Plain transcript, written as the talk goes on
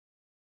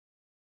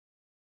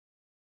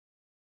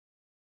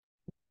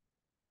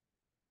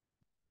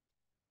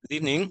Good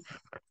evening.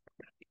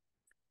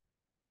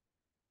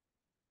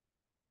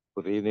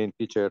 Good evening,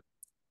 teacher.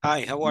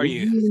 Hi, how are Good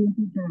you? evening,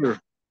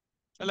 teacher.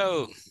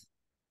 Hello,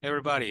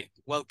 everybody.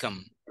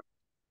 Welcome.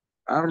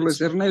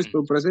 Arles Let's begin.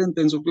 Ernesto,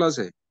 presente en su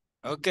clase.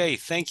 Okay,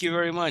 thank you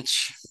very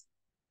much.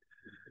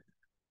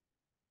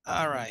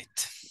 All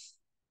right.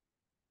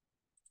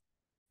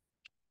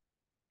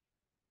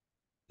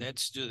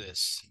 Let's do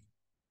this.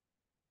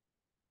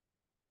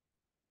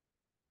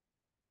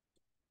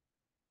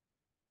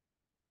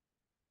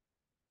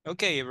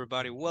 Okay,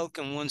 everybody,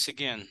 welcome once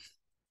again.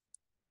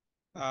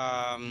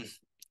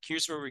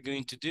 Here's what we're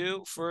going to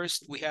do.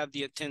 First, we have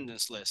the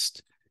attendance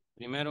list.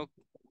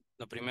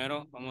 Lo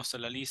primero, vamos a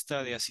la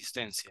lista de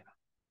asistencia.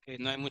 Okay,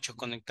 no hay muchos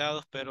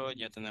conectados, pero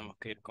ya tenemos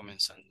que ir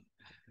comenzando.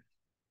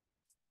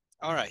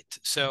 All right,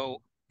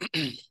 so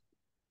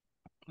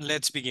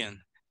let's begin.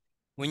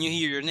 When you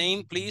hear your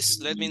name, please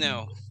let me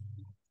know.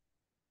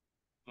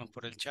 Vamos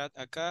por el chat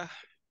acá.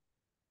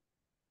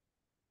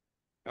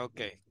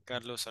 Ok,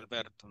 Carlos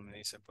Alberto me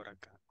dice por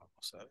acá.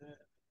 Vamos a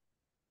ver.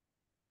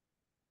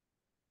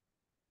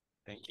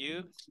 Thank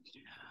you.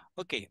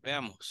 Ok,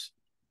 veamos.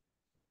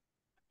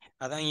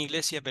 Adán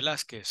Iglesias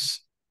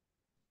Velázquez.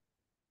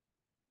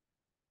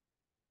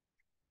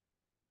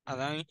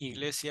 Adán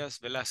Iglesias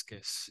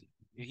Velázquez.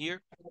 You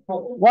hear?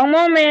 One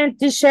moment,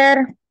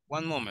 teacher.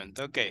 One moment,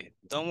 ok.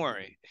 Don't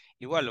worry.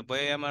 Igual lo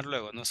puede llamar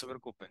luego, no se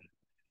preocupen.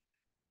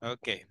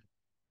 Ok.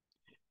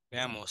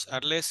 Veamos.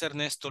 Arles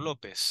Ernesto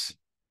López.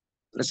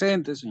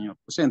 Presente, señor,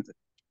 presente.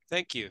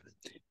 Thank you.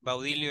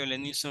 Baudilio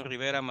Elenilson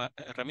Rivera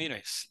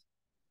Ramírez.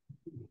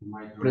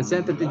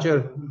 Presente,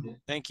 teacher.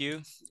 Thank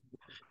you.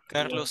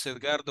 Carlos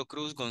Edgardo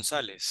Cruz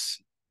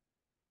González.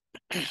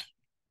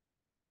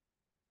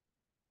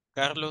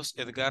 Carlos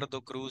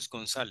Edgardo Cruz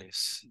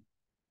González.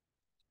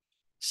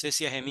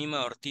 Cecia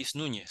Gemima Ortiz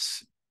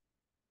Núñez.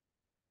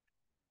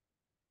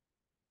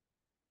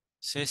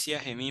 Cecia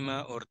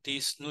Gemima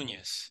Ortiz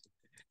Núñez.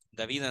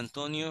 David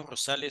Antonio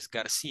Rosales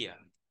García.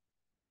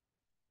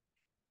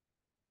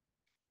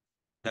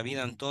 David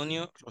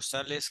Antonio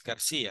Rosales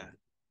García.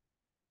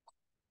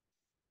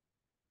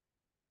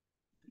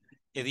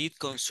 Edith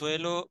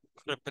Consuelo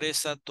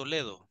Represa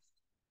Toledo.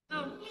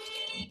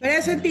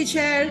 Present,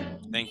 teacher.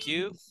 Thank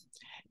you.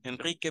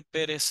 Enrique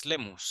Pérez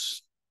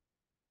Lemus.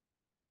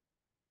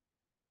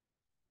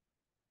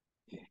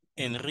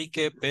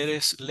 Enrique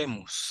Pérez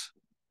Lemus.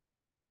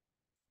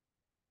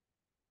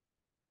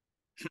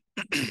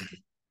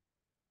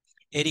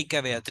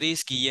 Erika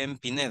Beatriz Guillén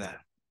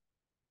Pineda.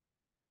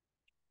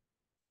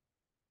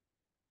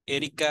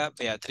 Erika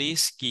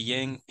Beatriz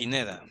Guillén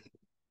Pineda.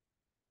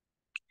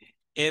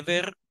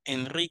 Ever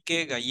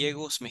Enrique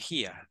Gallegos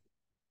Mejía.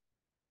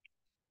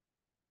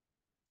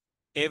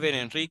 Ever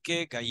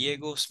Enrique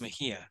Gallegos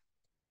Mejía.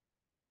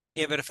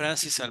 Ever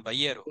Francis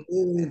Alballero.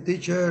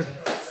 Teacher.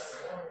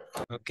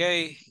 Ok.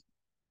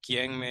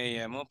 ¿Quién me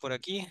llamó por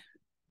aquí?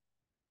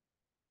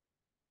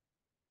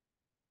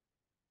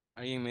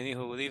 Alguien me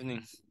dijo good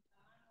evening.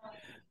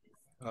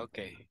 Ok.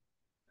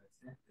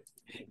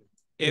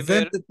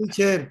 Ever. Presente,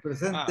 teacher.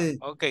 Presente.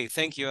 Ok.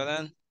 Thank you,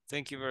 Adán.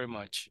 Thank you very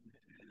much.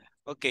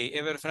 Ok.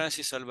 Ever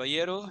Francis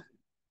Alballero.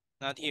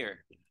 Not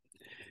here.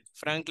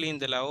 Franklin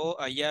de la O.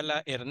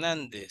 Ayala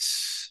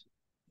Hernández.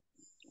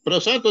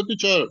 Presente,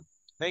 teacher.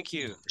 Thank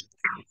you.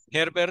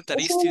 Herbert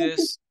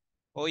Aristides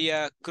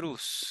Oya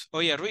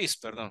Ruiz,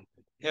 perdón.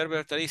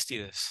 Herbert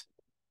Aristides.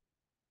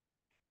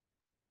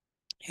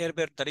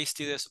 Herbert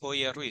Aristides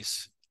Oya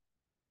Ruiz.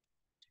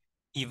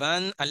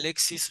 Iván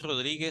Alexis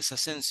Rodríguez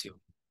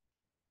Asensio.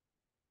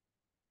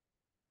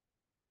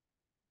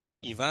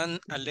 Iván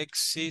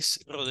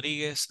Alexis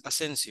Rodríguez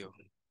Asensio.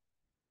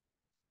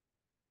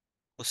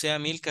 José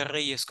Amílcar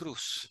Reyes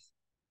Cruz.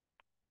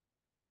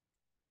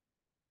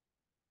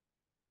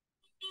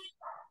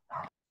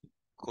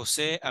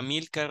 José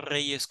Amílcar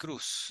Reyes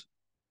Cruz.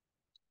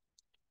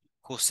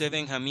 José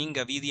Benjamín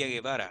Gavidia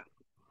Guevara.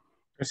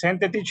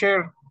 Presente,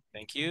 teacher.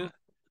 Thank you.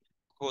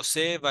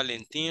 José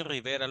Valentín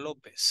Rivera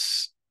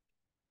López.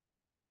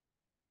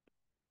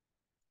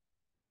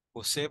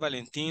 José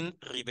Valentín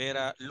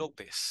Rivera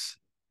López.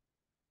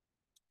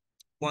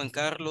 Juan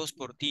Carlos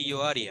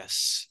Portillo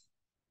Arias.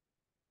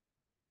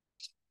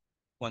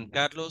 Juan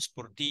Carlos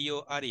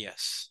Portillo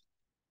Arias.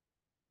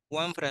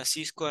 Juan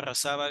Francisco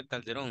Arrazábal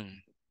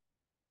Calderón.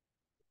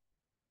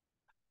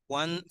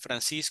 Juan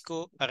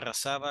Francisco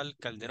Arrazábal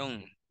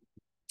Calderón.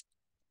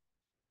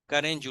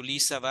 Karen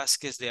Yulisa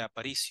Vázquez de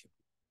Aparicio.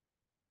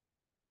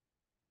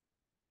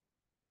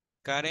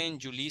 Karen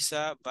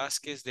Yulisa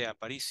Vázquez de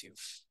Aparicio.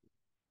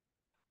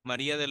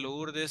 María de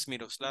Lourdes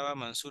Miroslava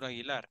Mansur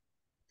Aguilar.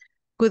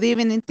 Good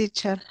evening,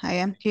 teacher. I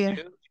am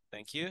here.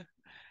 Thank you.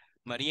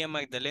 María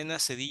Magdalena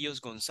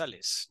Cedillos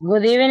González.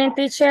 Good evening,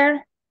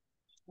 teacher.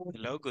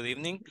 Hello, good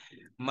evening.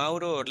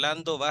 Mauro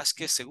Orlando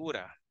Vázquez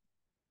Segura.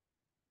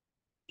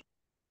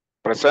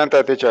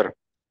 Presente, teacher.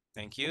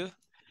 Thank you.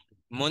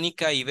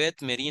 Mónica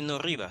Ivette Merino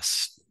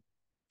Rivas.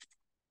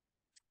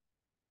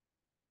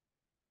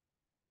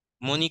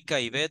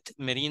 Mónica Ivette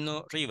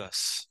Merino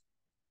Rivas.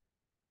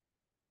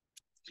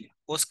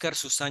 Oscar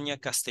Susaña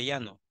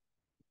Castellano.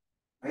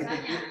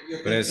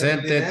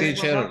 Presente,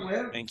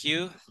 teacher. Thank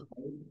you.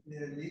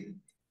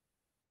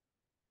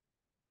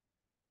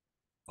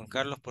 Juan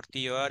Carlos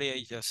Portillo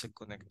Arias ya se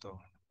conectó.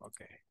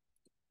 Ok.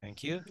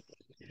 Thank you.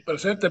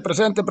 Presente,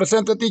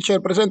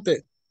 teacher,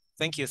 presente.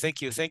 Thank you, thank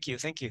you, thank you,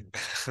 thank you.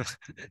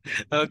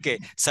 Ok.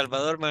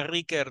 Salvador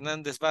Manrique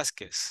Hernández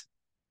Vázquez.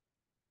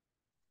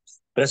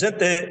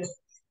 Presente.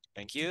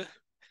 Thank you.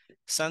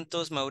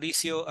 Santos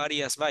Mauricio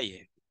Arias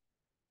Valle.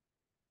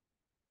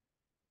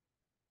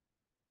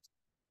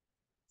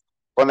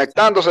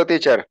 Conectándose,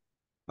 teacher.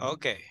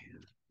 Ok.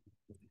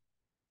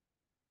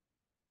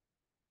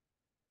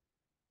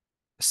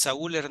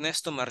 Saúl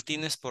Ernesto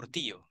Martínez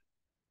Portillo.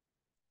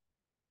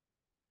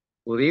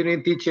 Good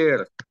evening,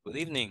 teacher. Good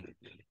evening.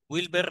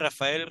 Wilber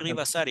Rafael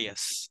Rivas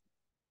Arias.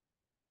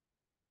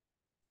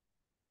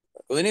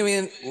 Good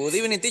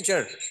evening,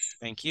 teacher.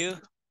 Thank you.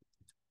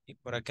 Y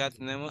por acá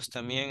tenemos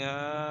también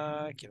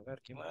a... Quiero ver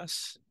qué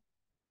más.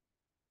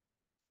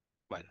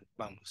 Bueno,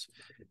 vamos.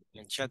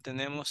 En el chat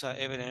tenemos a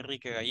Ever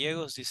Enrique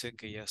Gallegos. Dice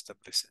que ya está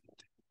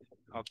presente.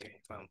 Ok,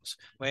 vamos.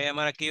 Voy a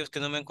llamar a aquellos que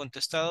no me han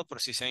contestado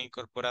por si se han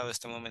incorporado a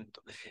este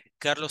momento.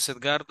 Carlos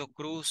Edgardo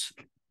Cruz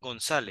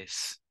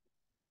González.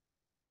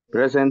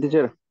 Present,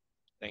 teacher.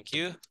 Thank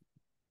you.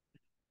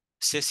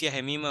 Cecia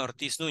Gemima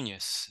Ortiz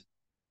Núñez.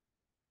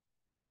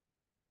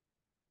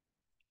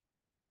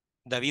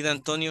 David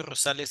Antonio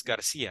Rosales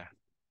García.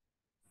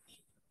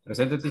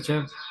 Presente,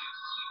 teacher.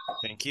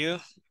 Thank you.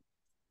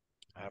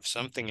 I have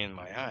something in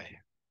my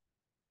eye.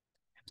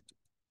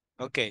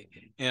 Ok,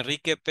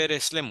 Enrique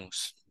Pérez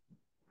Lemus.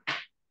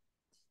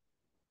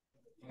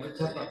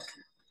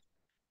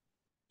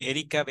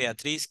 Erika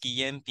Beatriz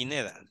Guillén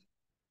Pineda.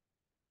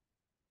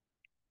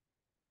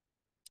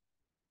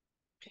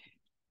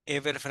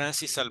 Ever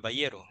Francis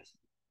Alballero.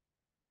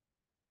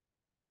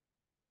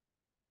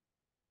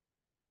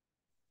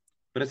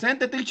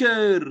 Presente,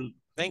 teacher.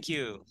 Thank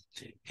you.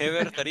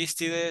 Heber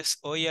Aristides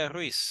Oya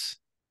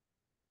Ruiz.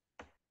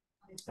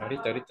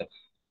 Ahorita.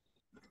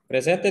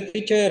 Presente,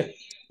 teacher.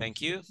 Thank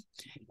you.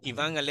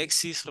 Iván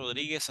Alexis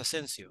Rodríguez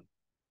Asensio.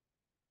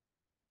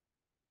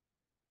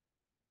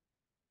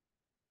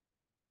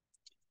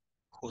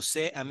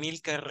 José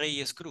Amílcar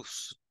Reyes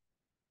Cruz.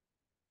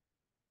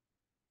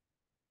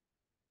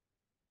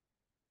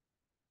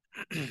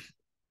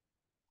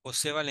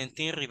 José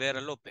Valentín Rivera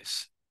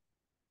López.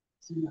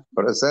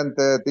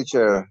 Presente,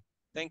 teacher.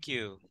 Thank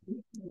you.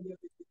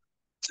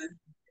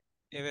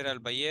 Ever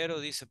Alballero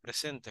dice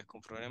presente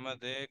con problemas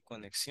de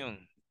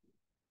conexión.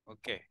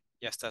 Ok,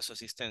 ya está su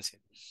asistencia.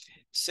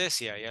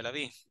 Cecia, ya la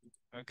vi.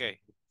 Ok,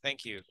 thank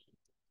you.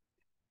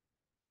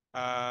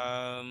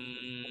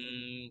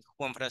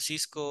 Juan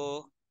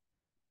Francisco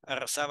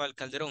Arrazábal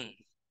Calderón.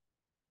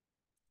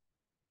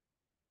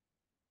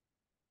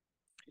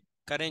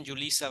 Karen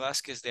Yulisa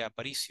Vázquez de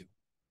Aparicio.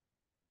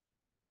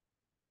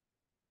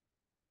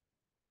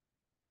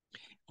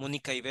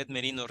 Mónica Ivette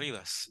Merino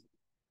Rivas.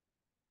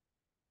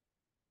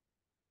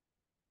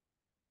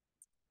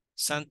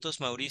 Santos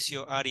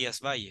Mauricio Arias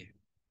Valle.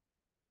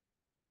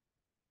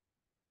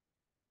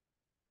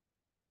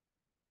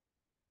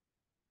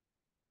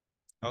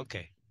 Ok.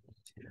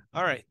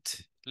 All right.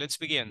 Let's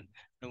begin.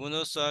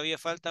 Algunos todavía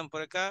faltan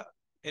por acá.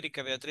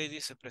 Erika Beatriz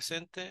dice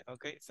presente.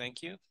 Ok,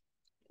 thank you.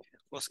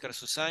 Oscar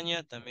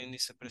Susaña también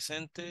dice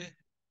presente.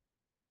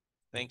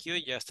 Thank you.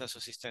 Ya está su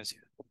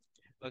asistencia.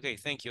 Ok,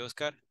 thank you,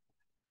 Oscar.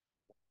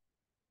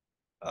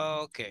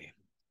 Ok.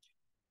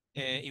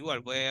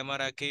 Igual voy a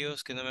llamar a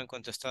aquellos que no me han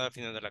contestado al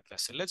final de la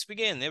clase. Let's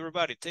begin.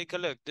 Everybody, take a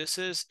look. This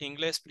is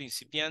Inglés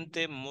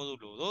Principiante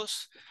Módulo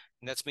 2.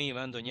 That's me,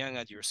 Iván Doñan,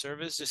 at your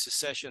service. This is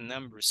session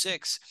number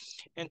 6.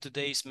 And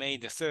today is May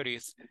the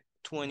 30th,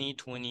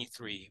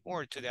 2023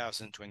 or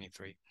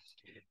 2023.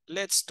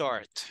 Let's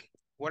start.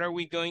 What are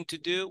we going to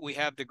do? We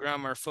have the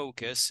grammar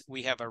focus.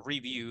 We have a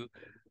review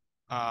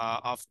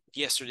of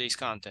yesterday's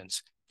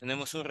contents.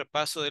 Tenemos un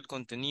repaso del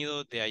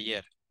contenido de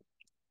ayer.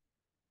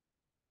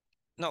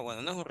 No,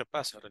 bueno, no es un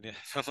repaso en realidad.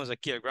 Vamos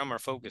aquí al grammar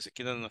focus,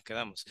 aquí donde nos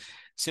quedamos.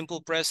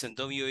 Simple present,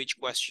 WH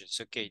questions.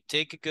 Okay,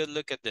 take a good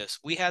look at this.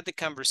 We had the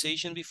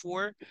conversation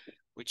before,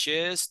 which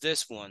is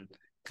this one.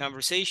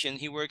 Conversation,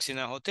 he works in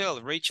a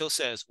hotel. Rachel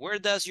says, where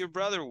does your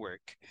brother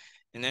work?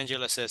 And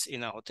Angela says,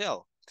 in a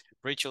hotel.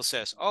 Rachel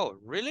says, oh,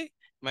 really?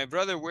 My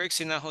brother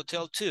works in a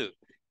hotel too.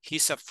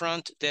 He's a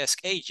front desk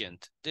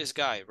agent. This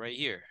guy right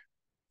here.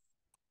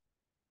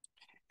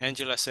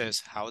 Angela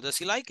says, how does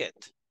he like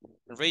it?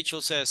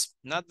 Rachel says,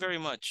 not very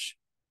much.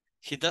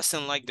 He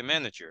doesn't like the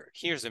manager.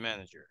 Here's the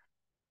manager.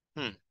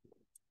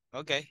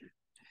 Okay.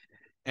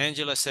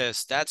 Angela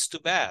says, that's too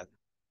bad.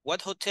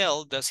 What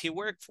hotel does he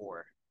work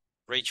for?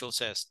 Rachel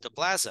says, the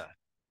Plaza.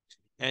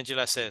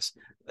 Angela says,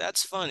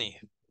 that's funny.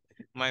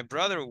 My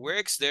brother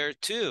works there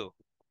too.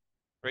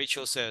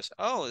 Rachel says,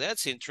 oh,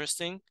 that's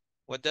interesting.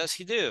 What does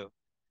he do?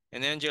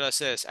 And Angela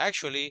says,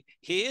 actually,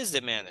 he is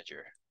the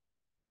manager.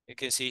 You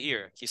can see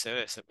here, aquí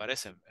se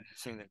parecen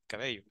en el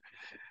cabello.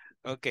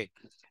 Okay,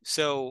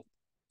 so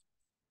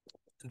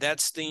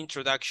That's the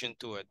introduction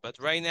to it. But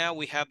right now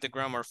we have the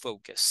grammar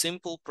focus.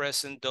 Simple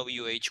present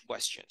WH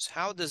questions.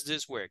 How does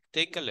this work?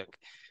 Take a look.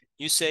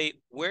 You say,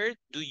 where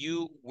do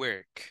you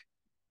work?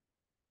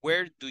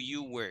 Where do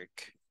you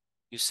work?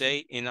 You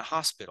say, in a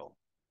hospital.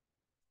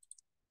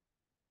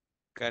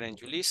 Karen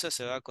Yulisa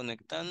se va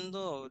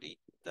conectando.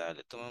 Ahorita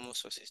le tomamos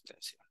su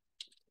asistencia.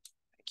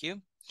 Thank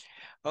you.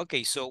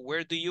 Okay, so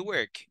where do you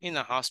work? In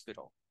a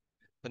hospital.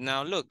 But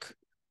now look,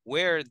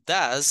 where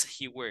does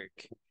he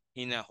work?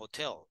 In a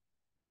hotel.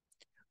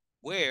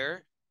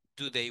 Where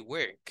do they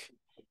work?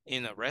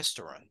 In a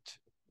restaurant.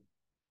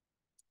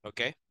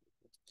 Okay.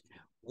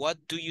 What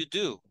do?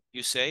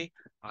 You say,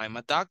 I'm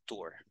a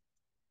doctor.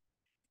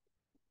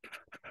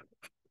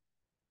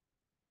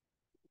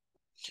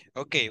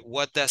 Okay,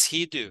 what does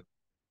he do?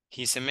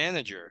 He's a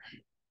manager.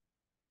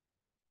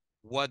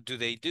 What do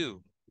they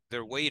do?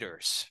 They're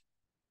waiters.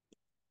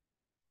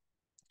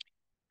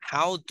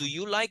 How do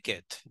you like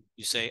it?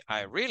 You say,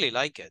 I really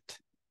like it.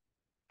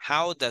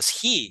 How does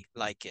he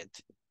like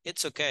it?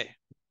 It's okay.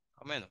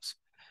 Al menos.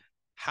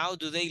 How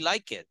do they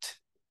like it?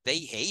 They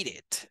hate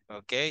it.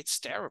 Okay, it's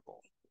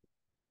terrible.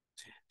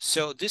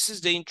 So this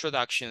is the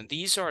introduction.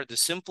 These are the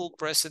simple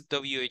present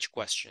WH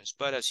questions.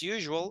 But as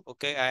usual,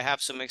 okay, I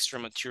have some extra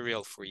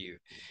material for you.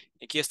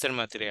 Aquí está el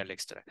material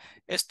extra.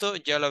 Esto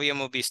ya lo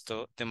habíamos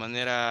visto de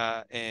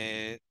manera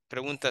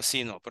pregunta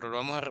sí, no, pero lo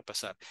vamos a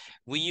repasar.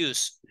 We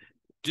use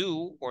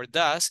do or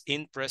does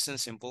in present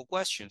simple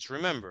questions.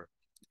 Remember,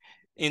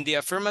 in the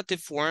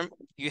affirmative form,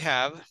 you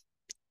have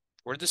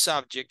for the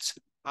subjects,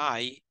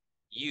 I,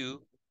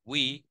 you,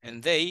 we,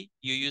 and they,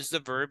 you use the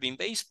verb in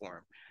base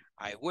form.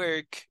 I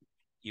work,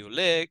 you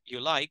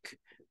like,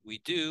 we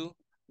do,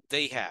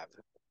 they have.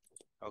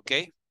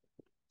 Okay?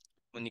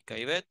 Mónica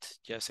Ivette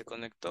ya se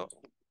conectó.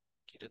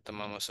 Aquí le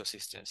tomamos su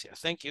asistencia.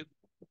 Thank you.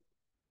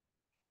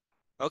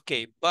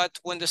 Okay, but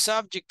when the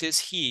subject is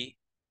he,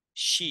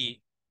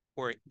 she,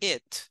 or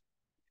it,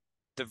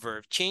 the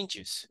verb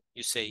changes.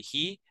 You say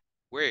he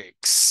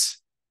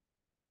works.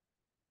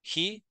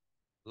 He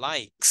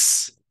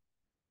likes.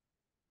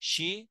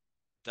 She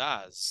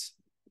does.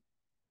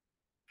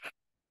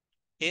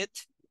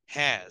 It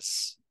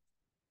has.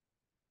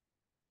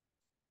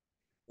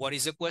 What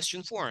is the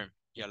question form?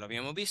 Ya lo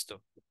habíamos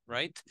visto,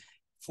 right?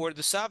 For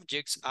the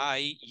subjects,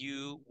 I,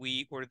 you,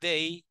 we, or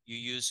they, you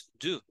use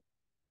do.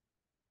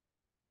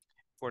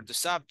 For the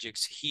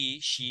subjects, he,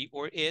 she,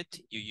 or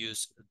it, you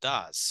use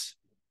does.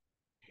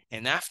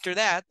 And after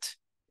that,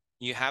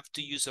 you have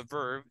to use a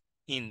verb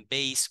in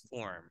base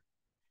form.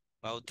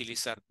 Va a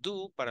utilizar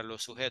do para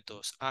los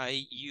sujetos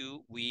I,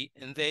 you, we,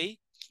 and they.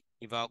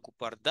 Y va a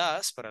ocupar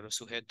does para los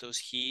sujetos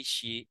he,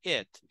 she,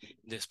 it.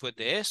 Después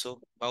de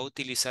eso, va a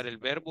utilizar el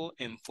verbo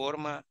en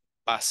forma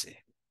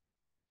base.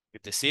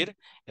 Es decir,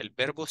 el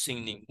verbo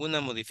sin ninguna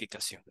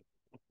modificación.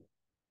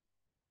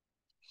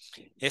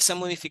 Esa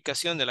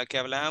modificación de la que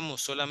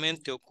hablábamos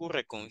solamente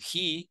ocurre con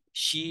he,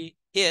 she,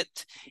 it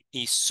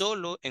y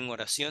solo en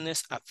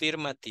oraciones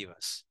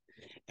afirmativas.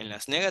 En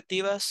las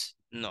negativas,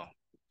 no.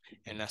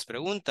 En las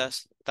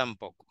preguntas,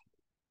 tampoco.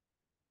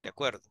 ¿De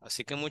acuerdo?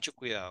 Así que mucho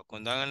cuidado.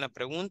 Cuando hagan la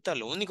pregunta,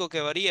 lo único que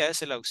varía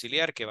es el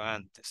auxiliar que va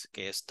antes,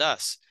 que es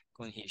does,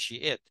 con he, she,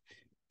 it.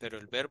 Pero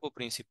el verbo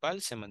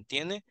principal se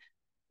mantiene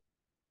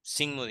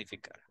sin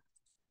modificar.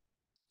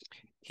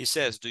 He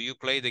says, do you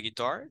play the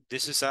guitar?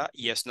 This is a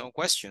yes-no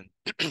question.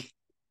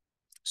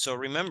 So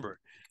remember,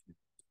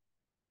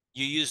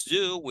 you use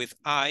do with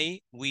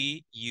I,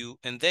 we, you,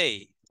 and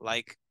they.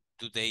 Like,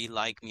 do they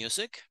like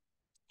music?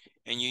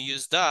 And you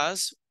use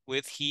does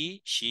with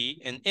he,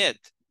 she, and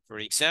it. For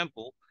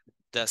example,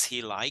 does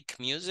he like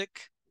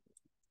music?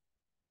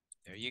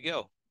 There you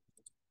go.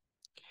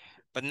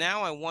 But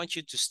now I want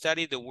you to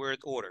study the word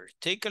order.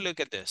 Take a look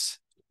at this.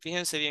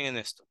 Fíjense bien en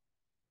esto.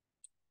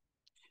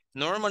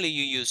 Normally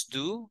you use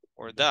do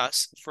or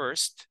does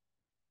first,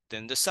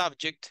 then the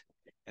subject,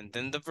 and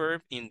then the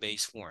verb in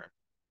base form.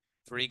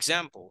 For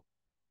example,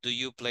 do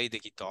you play the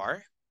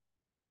guitar?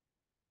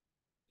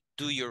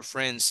 Do your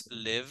friends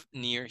live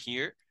near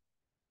here?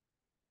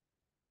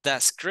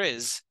 Does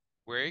Chris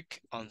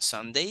work on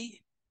Sunday?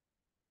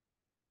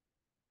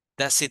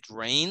 Does it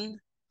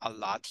rain a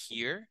lot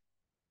here?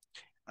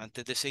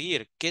 Antes de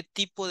seguir, ¿qué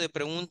tipo de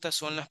preguntas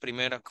son las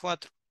primeras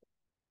cuatro?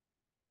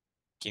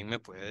 ¿Quién me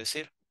puede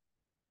decir?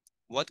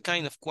 What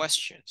kind of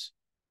questions?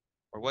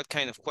 Or what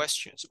kind of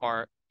questions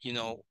are, you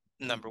know,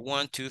 number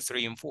 1, 2,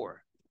 3, and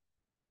 4?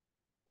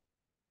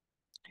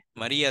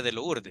 María de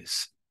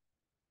Lourdes.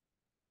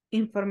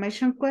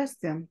 Information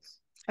questions.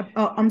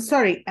 Oh, I'm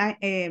sorry.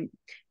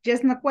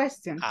 Just no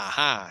questions.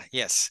 Aha,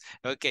 yes.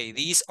 Okay,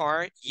 these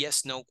are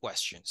yes-no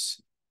questions.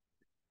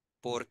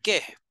 ¿Por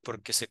qué?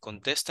 Porque se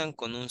contestan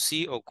con un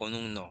sí o con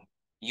un no.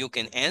 You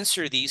can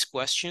answer these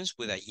questions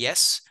with a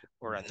yes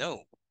or a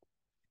no.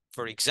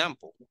 For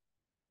example,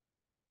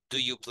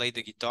 do you play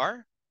the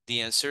guitar?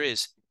 The answer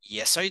is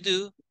yes, I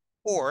do,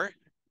 or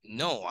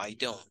no, I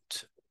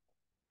don't.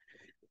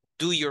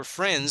 Do your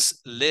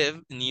friends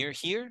live near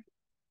here?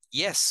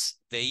 Yes,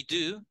 they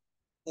do,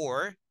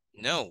 or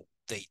no,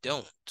 they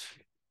don't.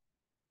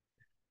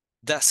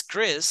 Does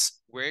Chris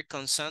work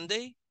on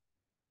Sunday?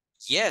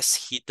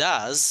 Yes, he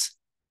does.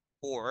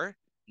 Or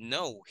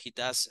no, he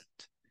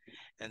doesn't.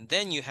 And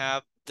then you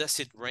have, does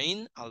it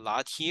rain a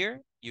lot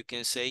here? You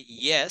can say,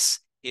 yes,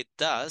 it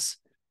does.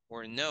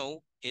 Or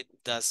no, it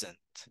doesn't.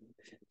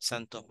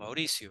 Santos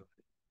Mauricio.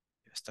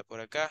 Está por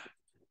acá.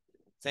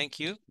 Thank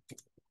you.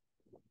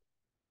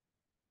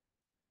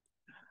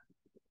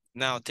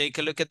 Now, take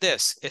a look at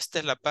this. Esta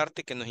es la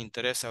parte que nos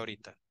interesa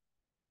ahorita.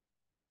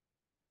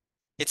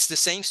 It's the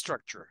same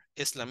structure.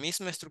 Es la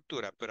misma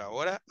estructura, pero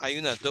ahora hay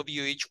una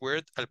WH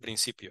word al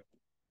principio.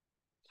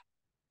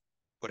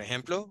 Por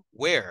ejemplo,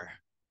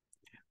 where.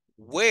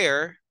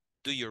 Where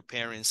do your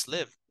parents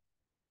live?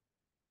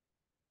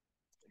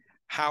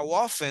 How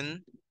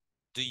often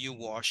do you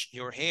wash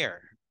your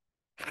hair?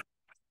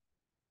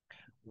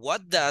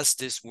 What does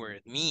this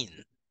word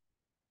mean?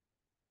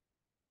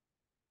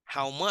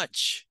 How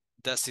much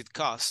does it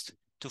cost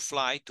to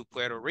fly to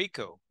Puerto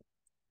Rico?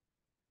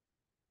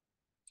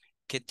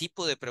 ¿Qué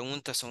tipo de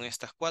preguntas son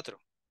estas cuatro?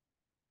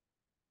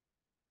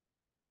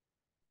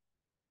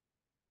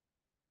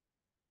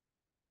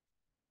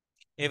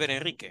 Ever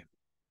Enrique.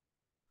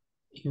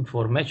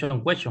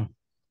 Information question.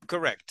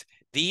 Correct.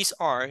 These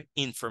are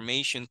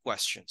information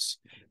questions.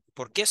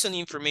 ¿Por qué son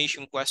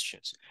information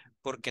questions?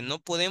 Porque no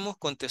podemos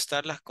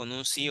contestarlas con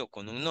un sí o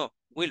con un no.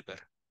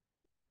 Wilber.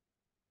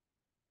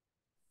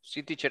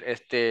 Sí, teacher,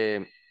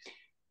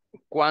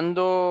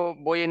 ¿cuándo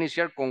voy a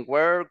iniciar con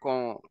where,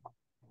 con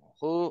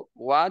who,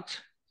 what?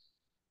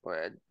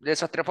 Pues, de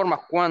esas tres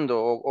formas,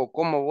 ¿cuándo o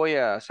cómo voy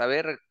a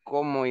saber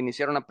cómo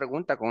iniciar una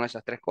pregunta con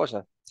esas tres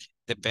cosas?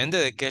 Depende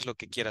de qué es lo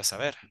que quiera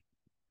saber.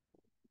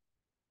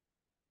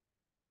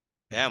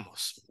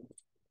 Veamos.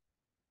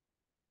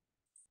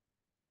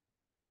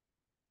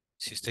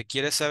 Si usted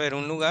quiere saber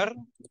un lugar,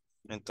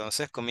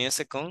 entonces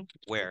comience con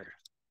where.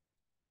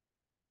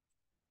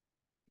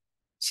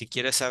 Si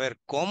quiere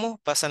saber cómo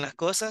pasan las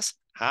cosas,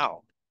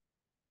 how.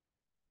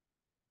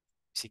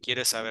 Si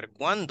quiere saber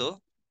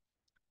cuándo,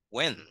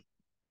 when.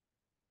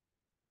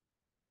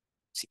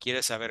 Si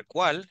quiere saber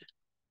cuál,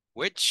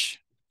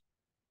 which.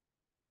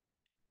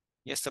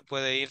 Y esta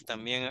puede ir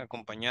también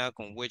acompañada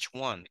con which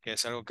one, que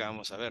es algo que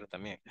vamos a ver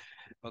también.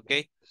 ¿Ok?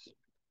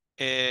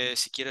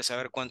 Si quiere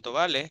saber cuánto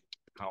vale,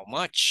 how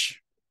much.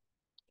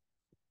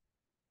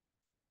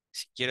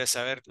 Si quiere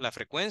saber la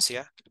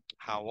frecuencia,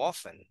 how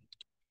often.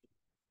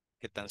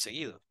 ¿Qué tan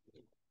seguido?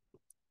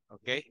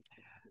 ¿Ok?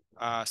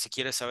 Si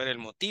quiere saber el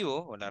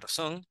motivo o la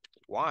razón,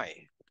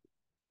 why.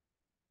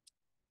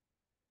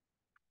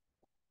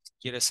 Si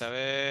quiere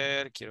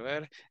saber, quiero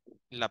ver,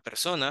 la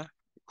persona,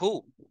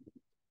 who.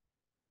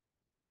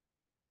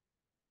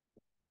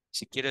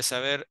 Si quiere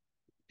saber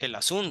el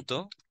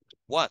asunto,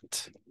 what.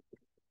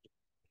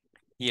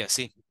 Y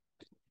así.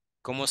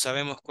 ¿Cómo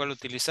sabemos cuál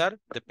utilizar?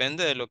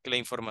 Depende de la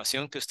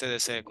información que usted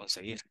desee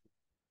conseguir.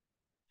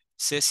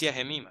 Cecia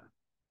Gemima.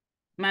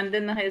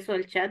 Mándenos eso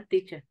al chat,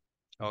 teacher.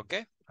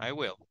 Okay, I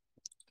will.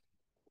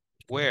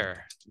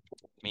 Where,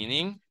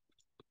 meaning,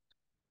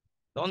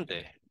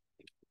 ¿dónde?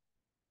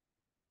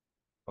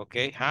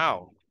 Okay,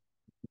 how,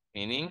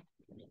 meaning,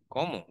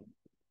 ¿cómo?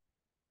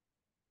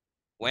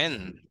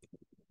 When,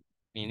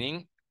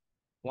 meaning,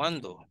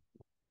 ¿cuándo?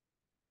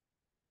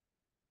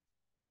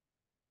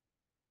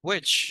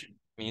 Which,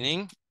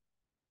 meaning,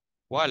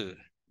 ¿cuál?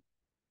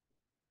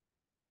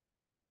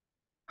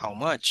 How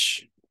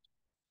much?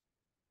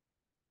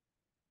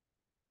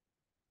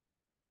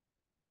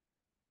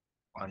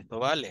 ¿Cuánto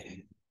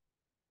vale?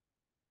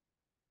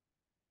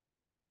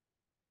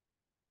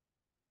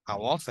 How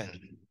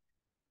often?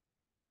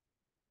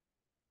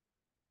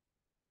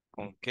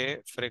 ¿Con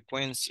qué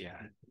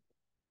frecuencia?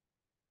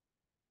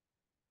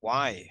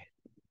 Why?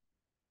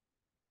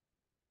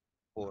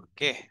 ¿Por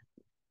qué?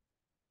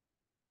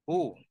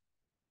 Who?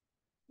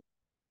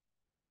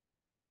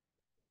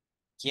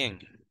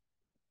 ¿Quién?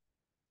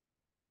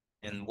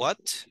 And what?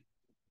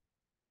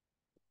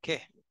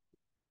 ¿Qué?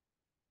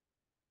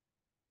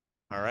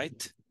 All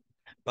right.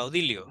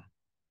 Baudilio.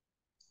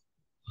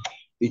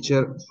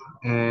 Teacher,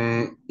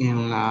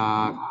 en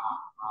la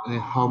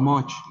how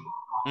much,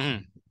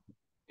 Ujú.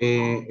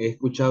 he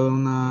escuchado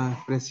una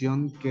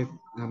expresión que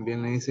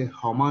también le dice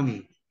how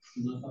many.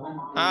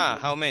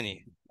 How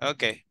many?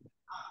 Okay.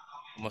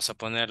 Vamos a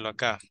ponerlo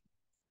acá.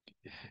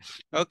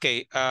 Ok,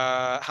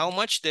 how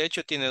much de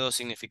hecho tiene dos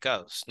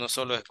significados, no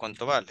solo es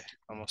cuánto vale.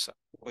 Vamos a,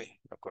 uy,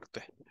 lo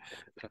corté.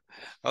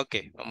 Ok,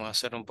 vamos a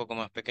hacer un poco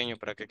más pequeño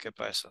para que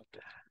quepa eso.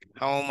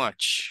 How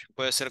much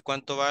puede ser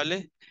cuánto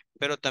vale,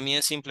 pero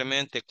también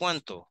simplemente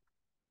cuánto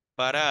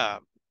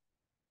para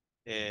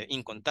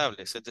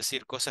incontables, es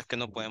decir, cosas que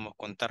no podemos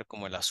contar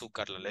como el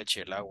azúcar, la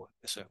leche, el agua.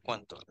 Eso es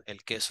cuánto,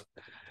 el queso.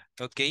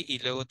 Ok, y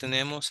luego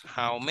tenemos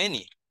how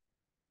many,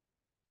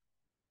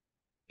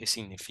 que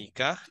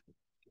significa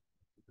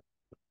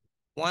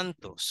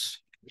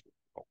cuántos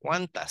o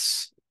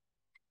cuántas.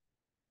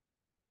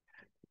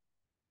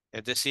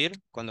 Es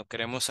decir, cuando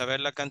queremos saber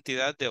la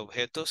cantidad de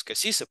objetos que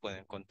sí se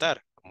pueden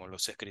contar, como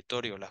los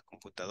escritorios, las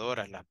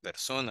computadoras, las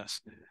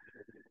personas,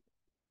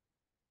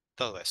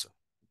 todo eso.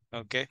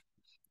 ¿Ok?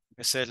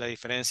 Esa es la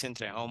diferencia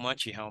entre how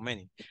much y how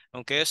many.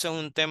 Aunque eso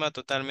es un tema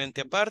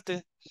totalmente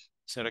aparte,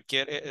 se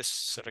requiere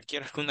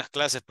algunas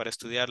clases para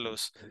estudiar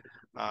los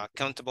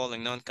countable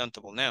and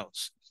non-countable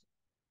nouns.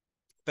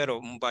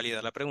 Pero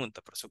válida la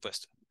pregunta, por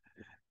supuesto.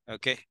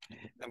 Okay,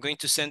 I'm going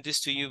to send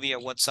this to you via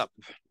WhatsApp.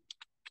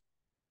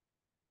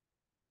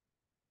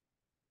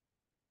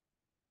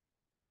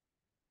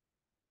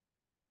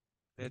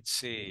 Let's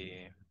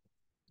see.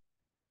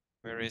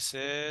 Where is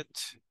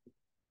it?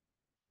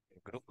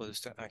 El grupo de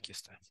usted. Aquí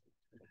está.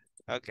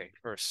 Okay,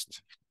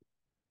 first.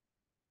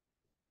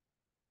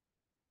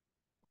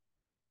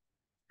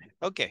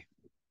 Okay.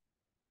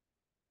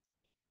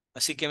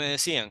 Así que me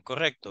decían,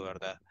 correcto,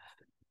 ¿verdad?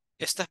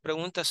 Estas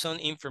preguntas son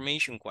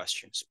information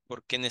questions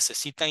porque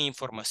necesitan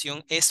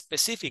información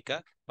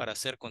específica para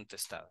ser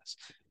contestadas.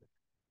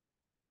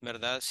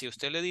 ¿Verdad? Si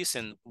usted le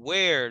dicen,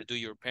 where do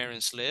your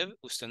parents live?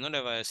 Usted no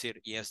le va a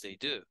decir, yes, they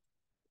do.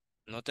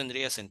 No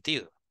tendría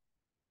sentido.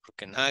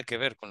 Porque nada que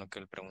ver con lo que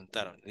le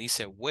preguntaron.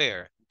 Dice,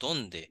 where,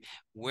 ¿dónde?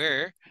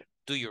 Where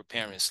do your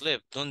parents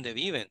live? ¿Dónde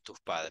viven tus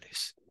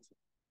padres?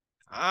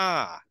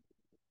 Ah,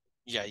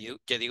 ya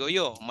digo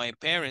yo, my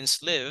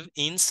parents live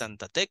in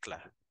Santa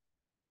Tecla.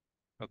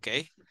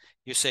 Okay,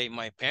 you say,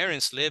 my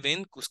parents live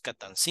in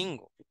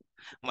Cuscatancingo.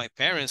 My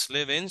parents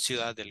live in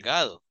Ciudad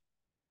Delgado.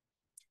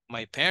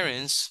 My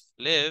parents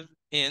live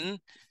in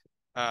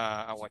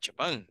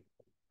Ahuachapán,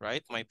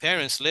 right? My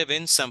parents live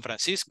in San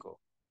Francisco,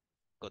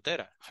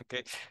 Gotera,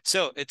 okay?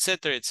 So,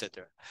 etc.,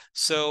 etc.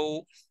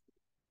 So,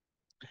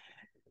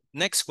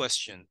 next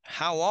question.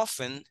 How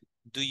often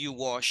do you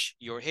wash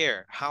your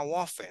hair? How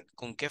often?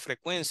 ¿Con qué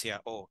frecuencia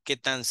o qué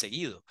tan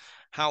seguido?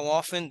 How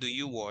often do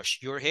you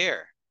wash your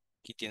hair?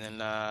 Aquí tienen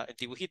el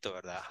dibujito,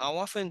 ¿verdad? How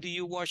often do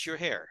you wash your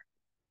hair?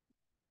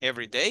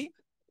 Every day?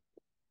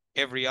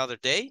 Every other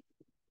day?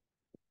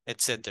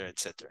 Etcétera,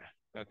 etcétera.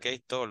 Okay,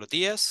 todos los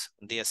días,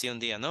 un día sí, un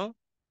día no.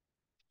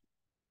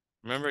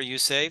 Remember you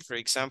say, for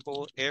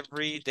example,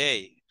 every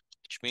day,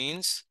 which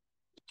means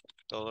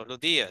todos los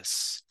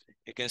días.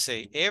 You can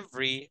say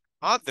every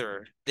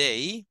other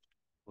day,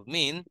 would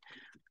mean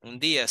un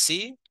día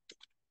sí,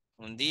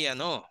 un día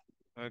no.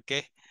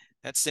 Okay,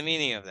 that's the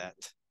meaning of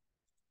that.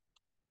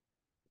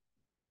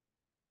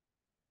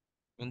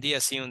 Un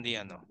día sí, un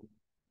día no.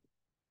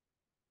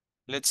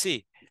 Let's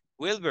see.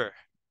 Wilbur,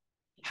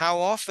 how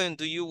often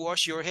do you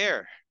wash your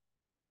hair?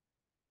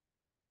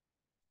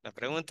 La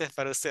pregunta es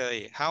para usted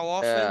ahí. How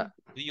often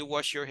do you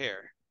wash your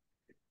hair?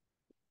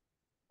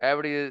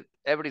 Every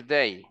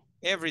day.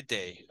 Every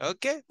day.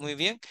 Ok, muy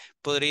bien.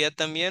 Podría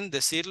también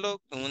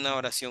decirlo en una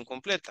oración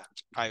completa.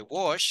 I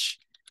wash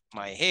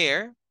my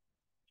hair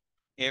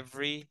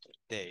every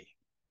day.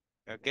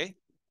 Ok.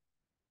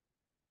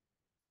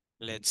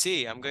 Let's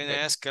see. I'm going to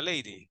ask a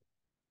lady.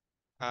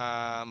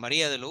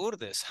 María de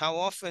Lourdes, how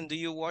often do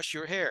you wash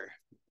your hair?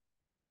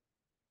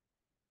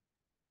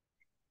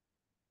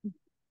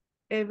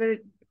 Every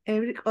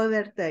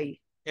other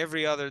day.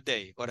 Every other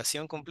day.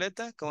 Oración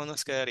completa, ¿cómo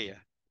nos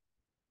quedaría?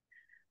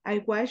 I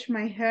wash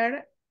my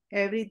hair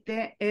every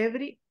day,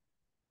 every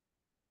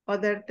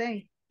other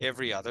day.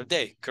 Every other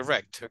day,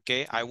 correct.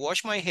 Okay, I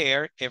wash my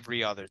hair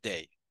every other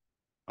day.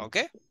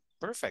 Okay,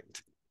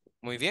 perfect.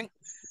 Muy bien.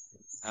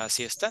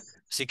 Así está.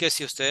 Así que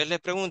si ustedes le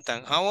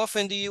preguntan, how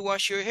often do you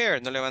wash your hair?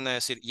 No le van a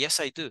decir, yes,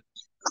 I do.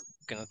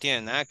 Que no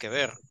tiene nada que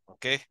ver.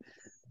 Okay,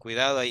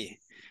 cuidado ahí.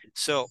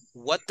 So,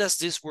 what does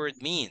this word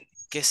mean?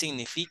 ¿Qué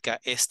significa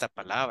esta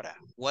palabra?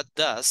 What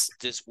does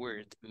this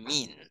word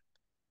mean?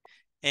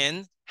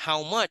 And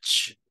how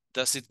much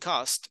does it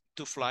cost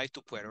to fly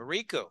to Puerto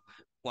Rico?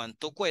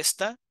 ¿Cuánto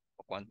cuesta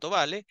o cuánto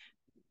vale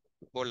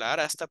volar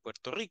hasta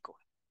Puerto Rico?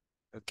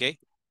 Okay,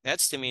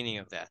 that's the meaning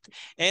of that.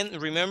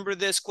 And remember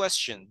this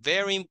question,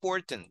 very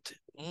important,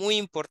 muy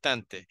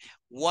importante.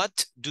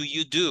 What do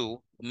you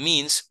do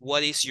means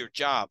what is your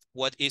job?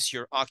 What is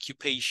your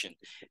occupation?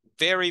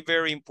 Very,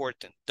 very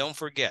important. Don't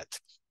forget.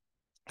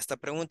 Esta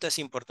pregunta es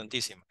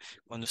importantísima.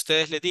 Cuando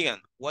ustedes le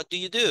digan, what do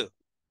you do?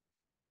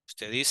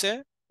 Usted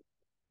dice,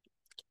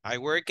 I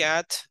work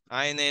at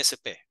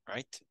INSP,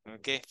 right?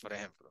 Okay, por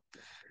ejemplo.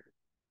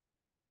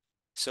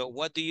 So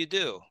what do you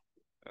do?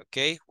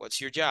 Okay, what's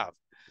your job?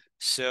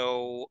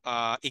 So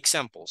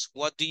examples,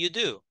 what do you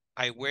do?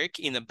 I work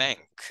in a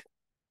bank.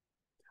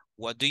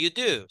 What do you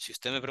do? Si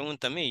usted me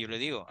pregunta a mí, yo le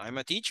digo, I'm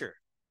a teacher.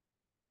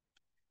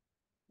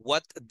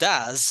 What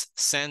does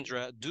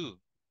Sandra do?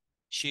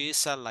 She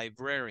is a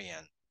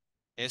librarian.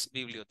 Es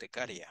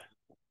bibliotecaria.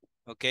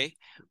 Okay.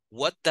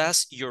 What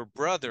does your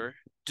brother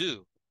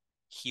do?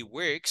 He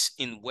works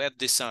in web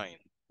design.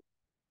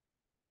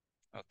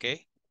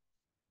 Okay.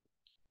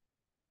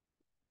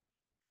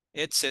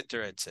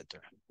 Etc.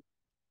 etc.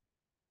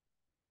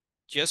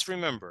 Just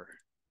remember,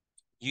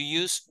 you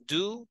use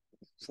do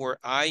for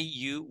I,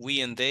 you,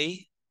 we, and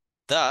they.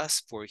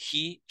 Does for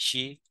he,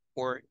 she,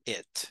 or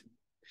it.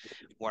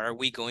 What are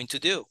we going to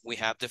do? We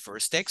have the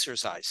first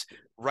exercise.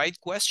 Write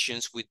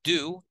questions with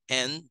do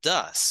and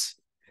does.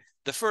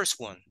 The first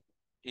one.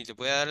 Y te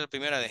voy a dar el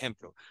primero de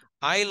ejemplo.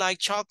 I like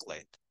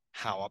chocolate.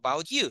 How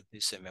about you?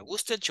 Dice, me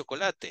gusta el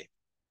chocolate.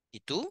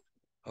 ¿Y tú?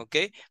 ¿Ok?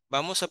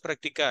 Vamos a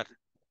practicar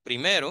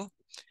primero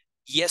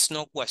yes,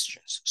 no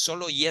questions.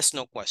 Solo yes,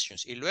 no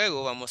questions. Y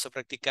luego vamos a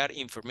practicar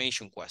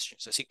information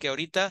questions. Así que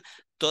ahorita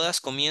todas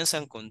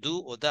comienzan con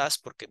do o does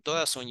porque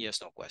todas son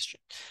yes, no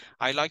questions.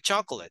 I like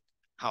chocolate.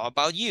 How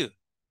about you?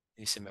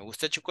 Dice, me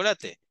gusta el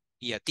chocolate.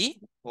 ¿Y a ti?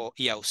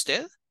 ¿Y a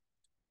usted?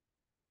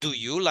 Do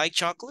you like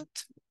chocolate?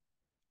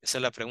 Esa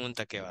es la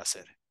pregunta que va a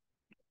hacer.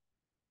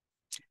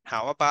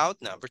 How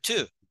about number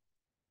 2?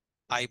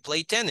 I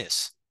play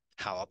tennis.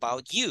 How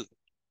about you?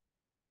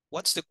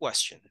 What's the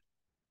question?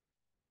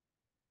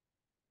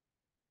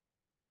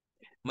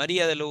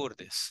 María de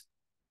Lourdes.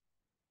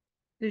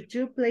 Do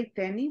you play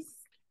tennis?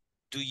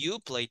 Do you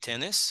play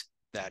tennis?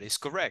 That is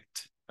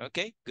correct.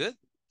 Okay, good.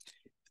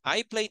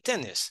 I play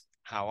tennis.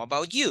 How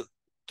about you?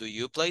 Do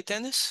you play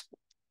tennis?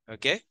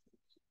 Okay.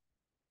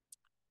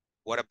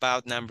 What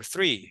about number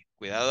 3?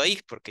 Cuidado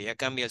ahí porque ya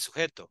cambia el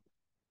sujeto.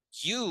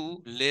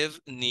 You live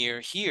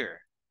near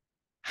here.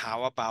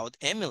 How about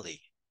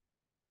Emily?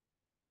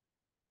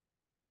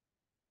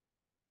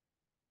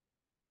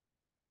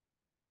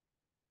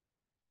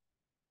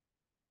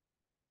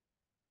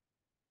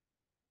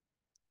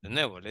 De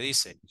nuevo, le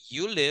dice,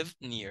 you live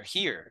near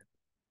here.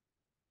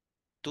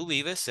 Tú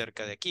vives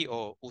cerca de aquí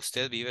o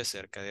usted vive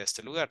cerca de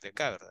este lugar de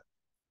acá, ¿verdad?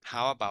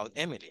 How about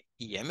Emily?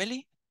 ¿Y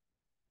Emily?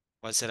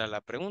 ¿Cuál será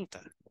la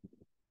pregunta?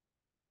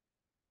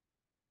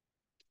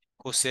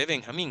 José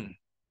Benjamín.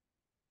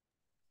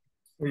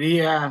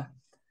 Sería,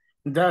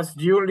 does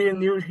you live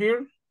near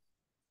here?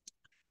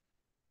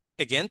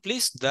 Again,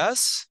 please.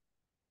 Does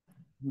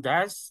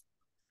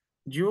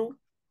you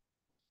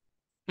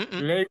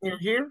Mm-mm. live near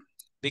here?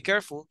 Be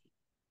careful.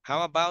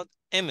 How about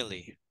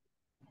Emily?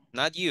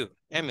 Not you,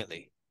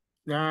 Emily.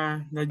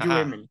 Not you,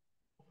 Ajá. Emily.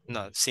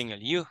 No, sin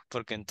el you,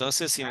 porque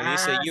entonces si me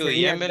dice you y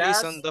Sería Emily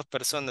son does. dos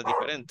personas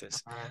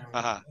diferentes.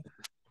 Ajá.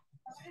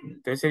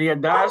 Entonces sería,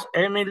 does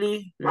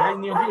Emily live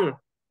near here?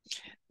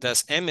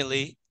 Does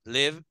Emily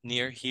live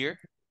near here?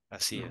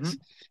 Así es.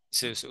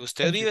 Si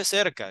usted Thank you. vive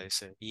cerca,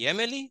 dice. ¿Y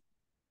Emily?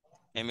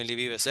 Emily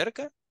vive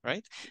cerca,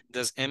 right?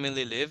 Does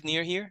Emily live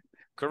near here?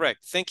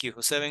 Correct. Thank you,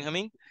 José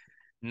Benjamín.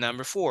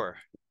 Number 4.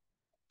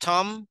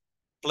 Tom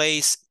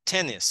plays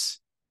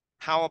tennis.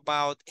 How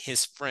about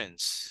his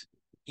friends?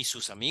 ¿Y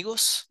sus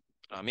amigos?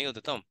 Los amigos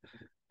de Tom.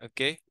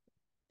 Okay.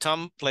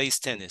 Tom plays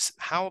tennis.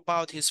 How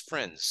about his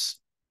friends?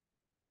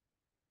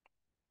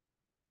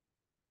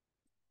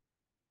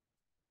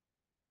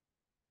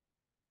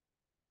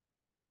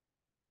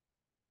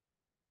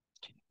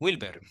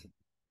 Wilber.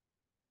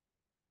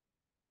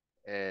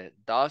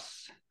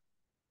 Does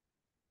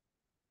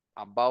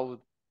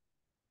about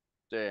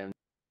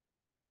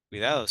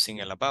Cuidado, sin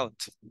el about.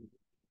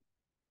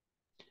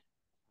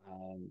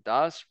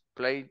 does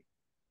play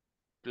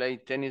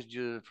tennis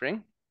your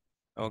friend?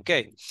 Ok.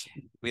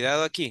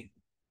 Cuidado aquí.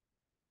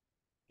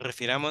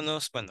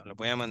 Refirámonos, bueno, les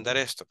voy a mandar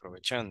esto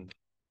aprovechando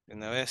de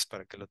una vez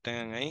para que lo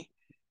tengan ahí.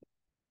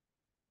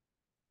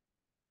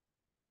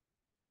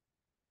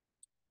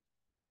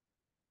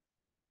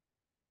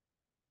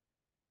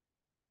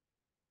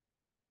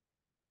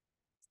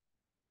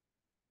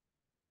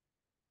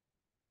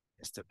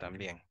 Este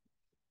también.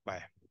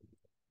 Vaya.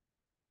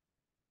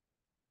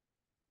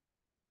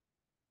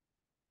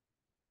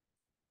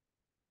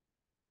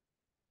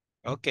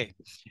 Ok.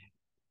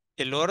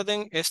 El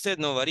orden este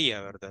no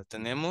varía, ¿verdad?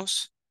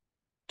 Tenemos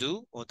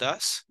do o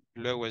does,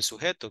 luego el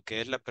sujeto,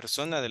 que es la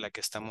persona de la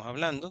que estamos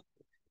hablando,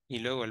 y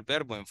luego el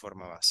verbo en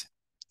forma base.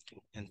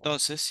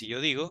 Entonces, si yo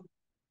digo,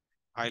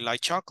 I like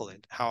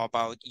chocolate, how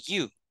about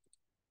you?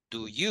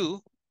 Do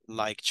you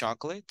like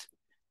chocolate?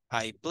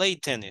 I play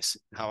tennis,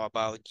 how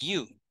about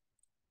you?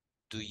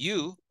 Do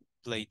you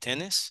play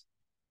tennis?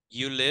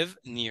 You live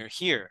near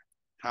here.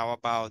 How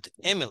about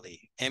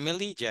Emily?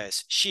 Emily ya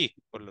es she,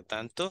 por lo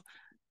tanto,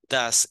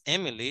 does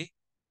Emily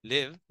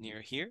live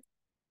near here?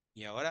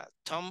 Y ahora,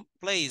 Tom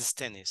plays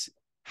tennis.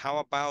 How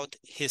about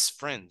his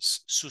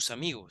friends? Sus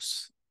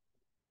amigos.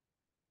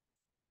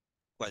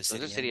 ¿Cuál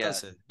Entonces sería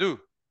sería entonces?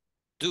 do.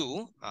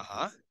 Do,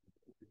 ajá.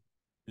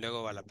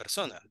 Luego va la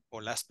persona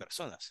o las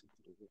personas.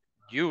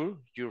 Your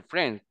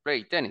friends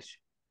play tennis.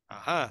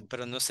 Ajá,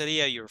 pero no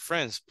sería your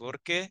friends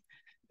porque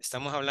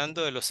estamos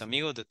hablando de los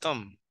amigos de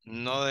Tom,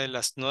 no de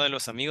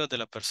los amigos de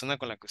la persona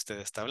con la que usted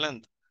está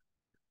hablando,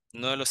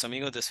 no de los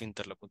amigos de su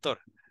interlocutor.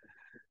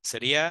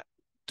 Sería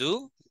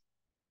do,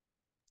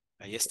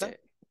 ahí está.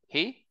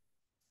 He,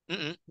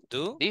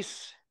 Do,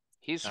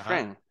 his ajá.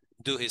 friend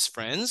Do his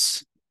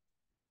friends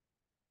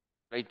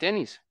play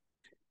tennis.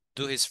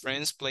 Do his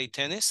friends play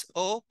tennis?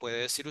 O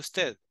puede decir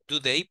usted,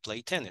 do they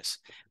play tennis?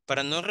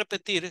 Para no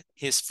repetir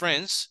his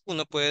friends,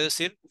 uno puede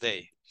decir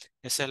they.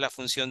 Esa es la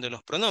función de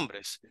los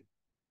pronombres.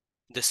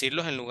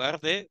 Decirlos en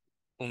lugar de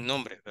un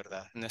nombre,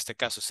 ¿verdad? En este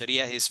caso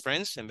sería his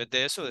friends. En vez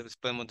de eso,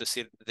 podemos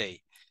decir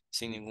they,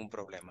 sin ningún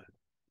problema.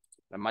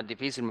 La más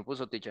difícil me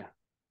puso, teacher.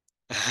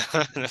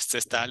 Se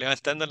está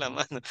levantando la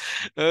mano.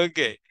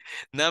 Ok.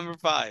 Number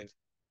 5.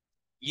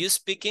 You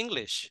speak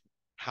English.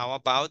 How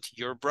about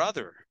your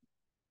brother?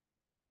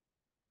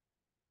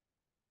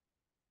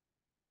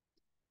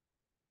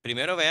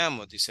 Primero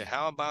veamos, dice,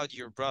 how about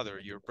your brother?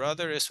 Your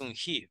brother es un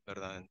he,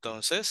 ¿verdad?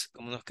 Entonces,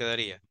 ¿cómo nos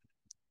quedaría?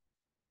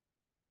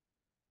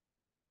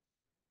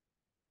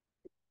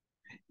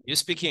 You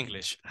speak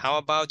English. How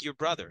about your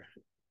brother?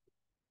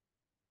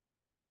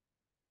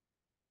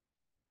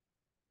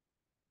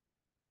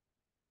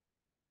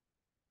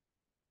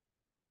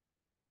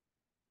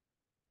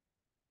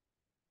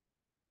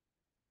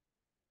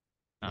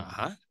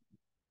 Ajá.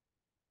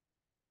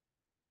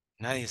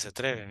 Nadie se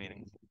atreve,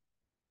 miren.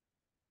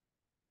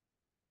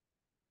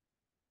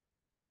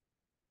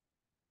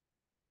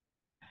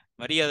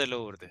 María de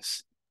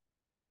Lourdes.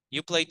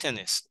 You play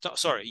tennis. No,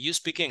 sorry, you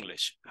speak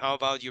English. How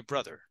about your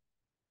brother?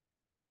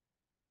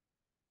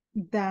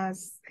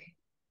 Does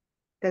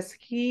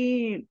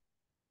he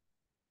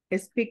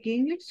speak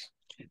English?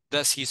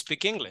 Does he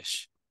speak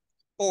English?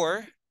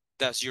 Or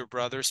does your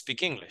brother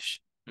speak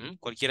English?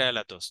 Cualquiera de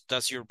las dos.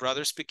 Does your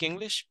brother speak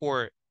English?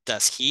 Or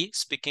does he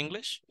speak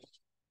English?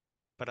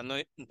 Para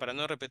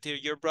no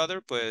repetir your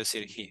brother, puede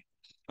decir he.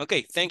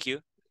 Okay, thank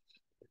you.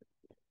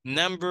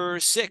 Number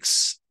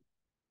 6.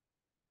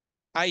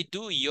 I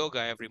do yoga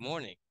every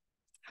morning.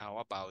 How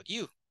about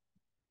you?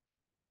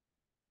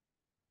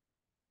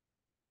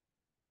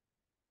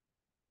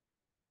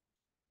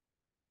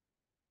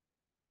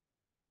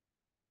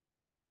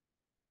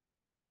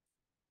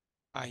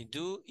 I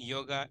do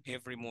yoga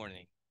every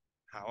morning.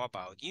 How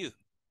about you?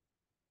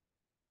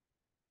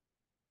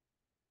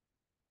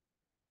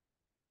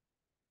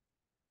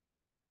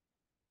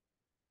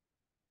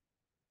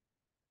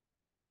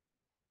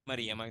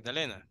 María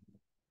Magdalena.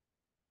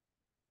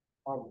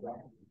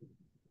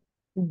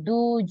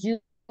 Do you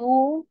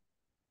do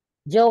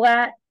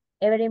yoga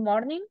every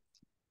morning?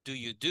 Do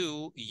you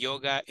do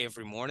yoga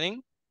every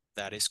morning?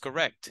 That is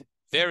correct.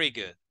 Very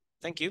good.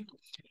 Thank you.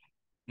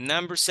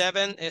 Number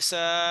 7,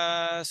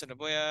 esa se la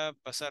voy a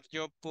pasar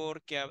yo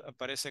porque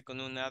aparece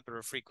con un adverb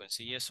of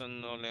frequency y eso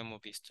no lo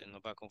hemos visto,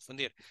 nos va a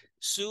confundir.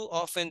 Sue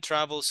often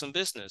travels on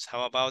business.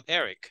 How about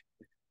Eric?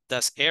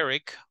 Does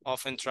Eric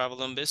often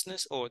travel on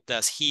business or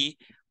does he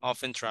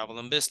often travel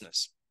on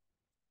business?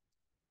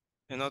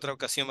 En otra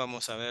ocasión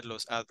vamos a ver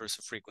los adverbs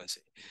of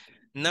frequency.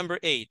 Number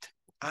 8,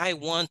 I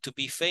want to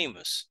be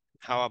famous.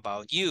 How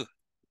about you?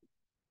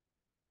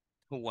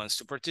 Who wants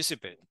to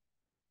participate?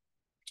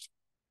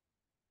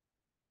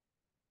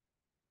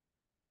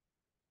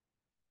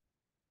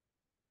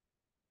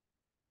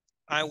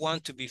 I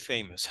want to be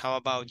famous. How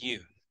about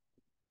you?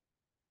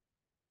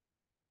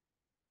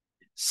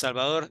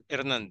 Salvador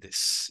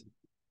Hernández.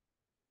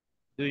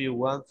 Do you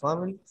want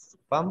famous?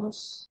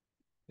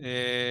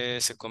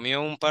 Se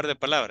comió un par de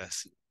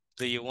palabras.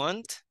 Do you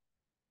want?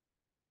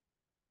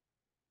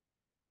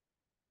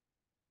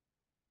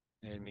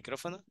 El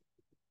micrófono.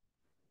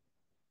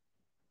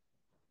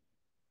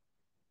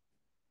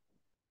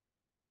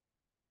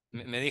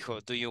 Me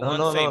dijo, do you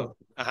want fame?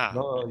 Ajá.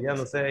 No, ya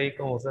no sé ahí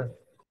cómo sé.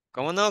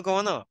 ¿Cómo no?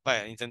 ¿Cómo no?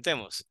 Vaya,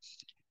 intentemos.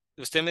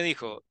 Usted me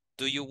dijo,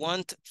 do you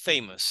want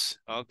famous?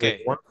 Ok. Do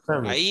you want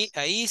famous?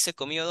 Ahí se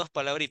comió dos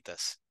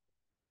palabritas.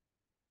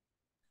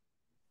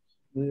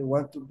 Do you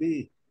want to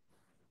be?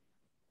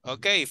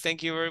 Okay,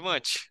 thank you very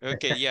much.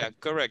 Okay, yeah,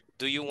 correct.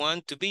 Do you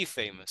want to be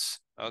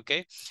famous?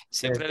 Okay,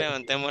 siempre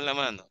levantemos la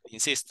mano,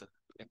 insisto,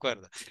 de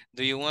acuerdo.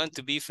 Do you want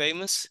to be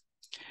famous?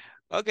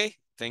 Okay,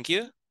 thank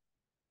you.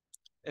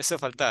 Eso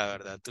faltaba,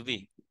 ¿verdad? To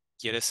be.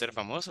 ¿Quieres ser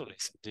famoso,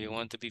 Luis? Do you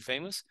want to be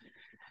famous?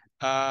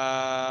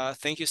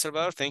 Thank you,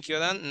 Salvador. Thank you,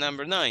 Adan.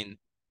 Number 9.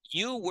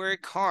 You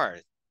work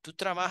hard. Tú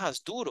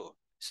trabajas duro.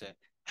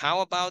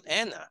 How about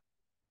Anna?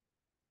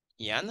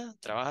 ¿Y Ana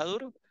trabaja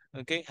duro?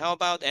 Okay, how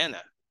about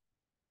Anna?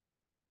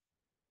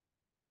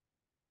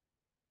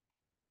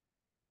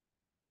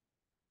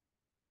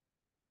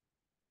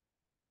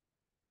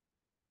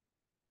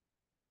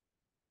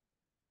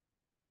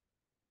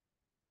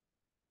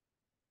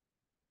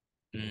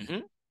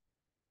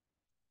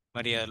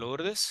 María de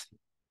Lourdes.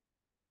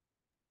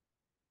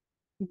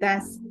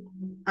 Does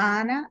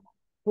Anna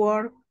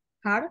work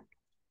hard?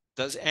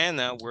 Does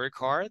Anna work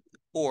hard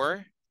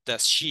or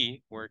does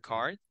she work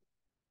hard?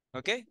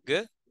 Okay,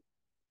 good.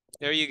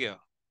 There you go.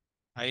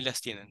 Ahí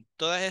las tienen.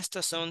 Todas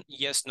estas son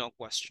yes, no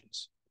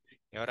questions.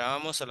 Y ahora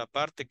vamos a la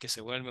parte que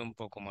se vuelve un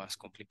poco más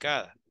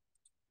complicada.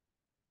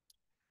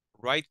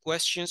 Write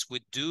questions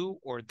with do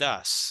or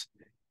does.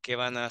 ¿Qué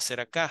van a hacer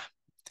acá?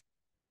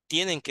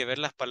 Tienen que ver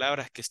las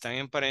palabras que están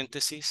en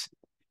paréntesis,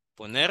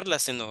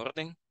 ponerlas en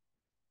orden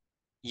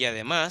y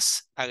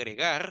además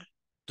agregar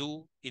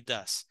do y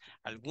does.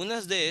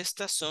 Algunas de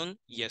estas son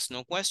yes,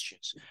 no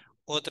questions.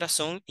 Otras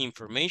son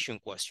information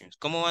questions.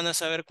 ¿Cómo van a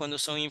saber cuándo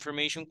son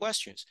information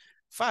questions?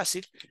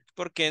 Fácil,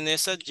 porque en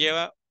esas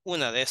lleva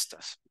una de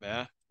estas,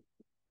 ¿verdad?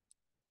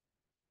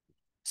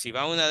 Si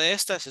va una de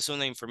estas, es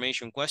una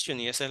information question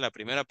y esa es la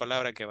primera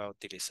palabra que va a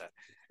utilizar.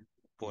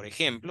 Por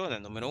ejemplo, la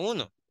número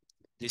 1.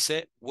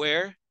 Dice,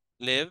 where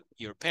live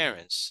your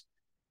parents?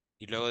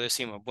 Y luego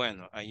decimos,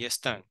 bueno, ahí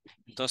están.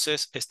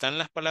 Entonces, están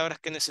las palabras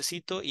que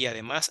necesito y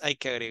además hay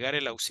que agregar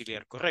el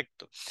auxiliar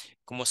correcto.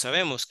 Como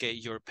sabemos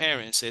que your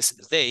parents es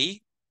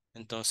they,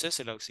 entonces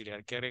el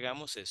auxiliar que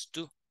agregamos es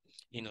do.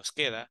 Y nos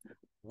queda,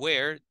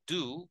 Where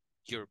do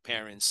your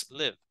parents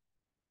live?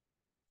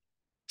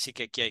 Así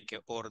que aquí hay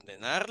que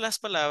ordenar las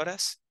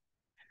palabras,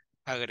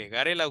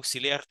 agregar el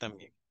auxiliar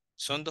también.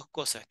 Son dos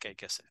cosas que hay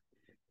que hacer.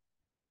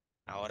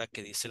 Ahora,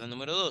 ¿qué dice la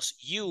número 2?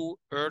 You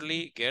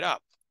early get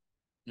up.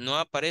 No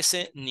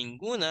aparece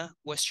ninguna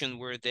question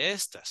word de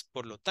estas.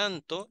 Por lo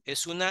tanto,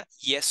 es una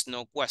yes,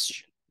 no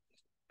question.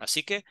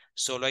 Así que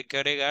solo hay que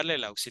agregarle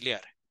el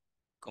auxiliar.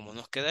 ¿Cómo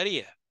nos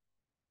quedaría?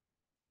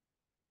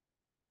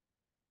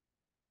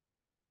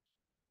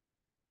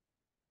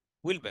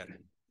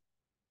 Wilber.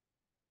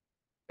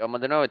 Vamos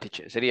de nuevo,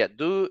 teacher. Sería,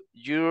 do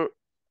you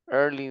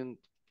early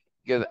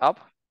get up?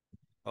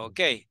 Ok.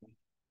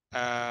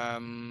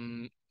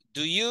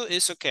 Do you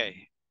is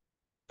okay.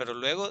 Pero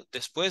luego,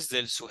 después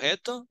del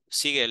sujeto,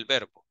 sigue el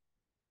verbo,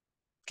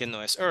 que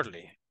no es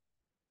early.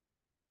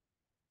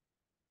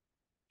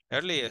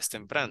 Early es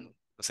temprano.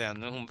 O sea,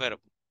 no es un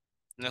verbo.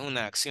 No es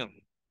una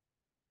acción.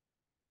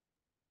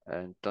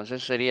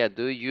 Entonces sería,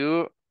 do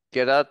you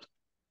get up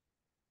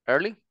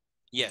early?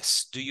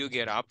 Yes. Do you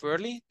get up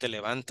early? ¿Te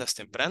levantas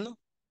temprano?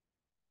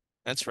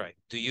 That's right.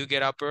 Do you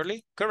get up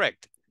early?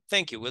 Correct.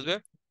 Thank you,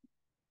 Wilber.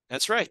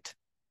 That's right.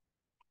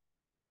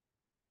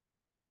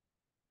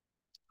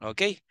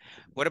 Okay.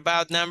 What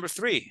about number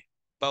 3?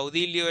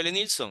 Baudilio L.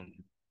 Nilsson.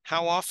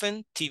 How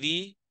often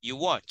TV you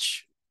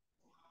watch?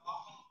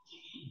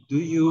 Do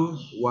you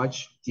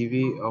watch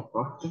TV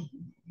often?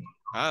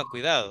 Ah,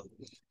 cuidado.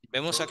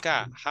 Vemos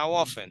acá. How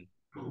often?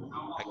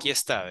 Aquí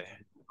está.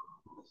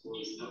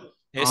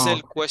 Es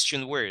el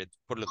question word.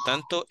 Por lo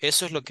tanto,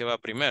 eso es lo que va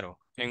primero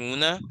en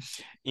una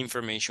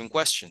information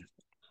question.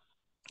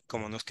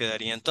 ¿Cómo nos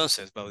quedaría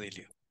entonces,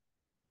 Baudilio?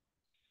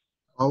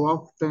 How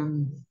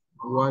often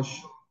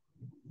watch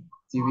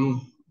TV?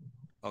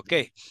 Ok,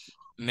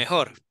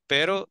 mejor,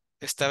 pero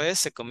esta vez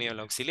se comió el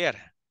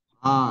auxiliar.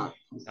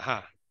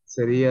 Ajá.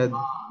 Sería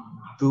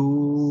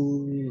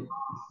do.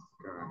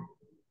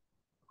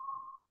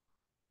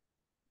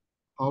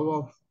 How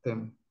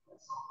often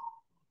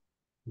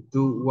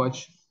do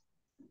watch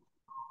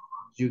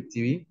you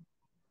TV?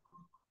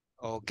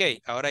 Ok,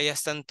 ahora ya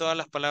están todas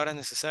las palabras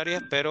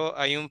necesarias, pero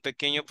hay un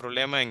pequeño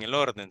problema en el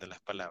orden de las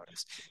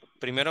palabras.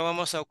 Primero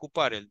vamos a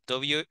ocupar el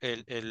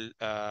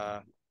WH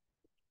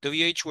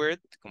word,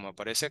 como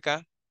aparece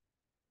acá.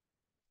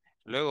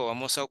 Luego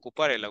vamos a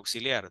ocupar el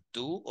auxiliar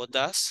do o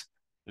does.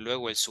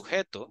 Luego el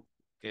sujeto,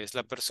 que es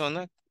la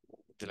persona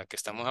de la que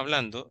estamos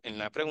hablando en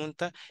la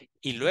pregunta.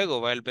 Y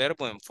luego va el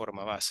verbo en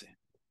forma base.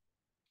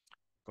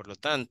 Por lo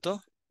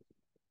tanto,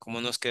 ¿cómo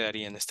nos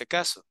quedaría en este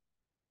caso?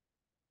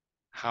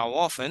 How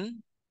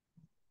often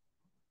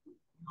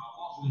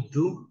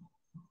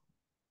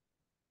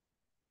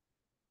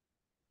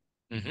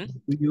Do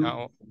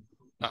you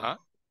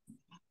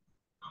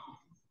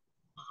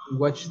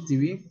watch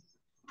TV?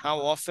 How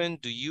often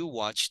do you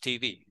watch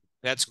TV?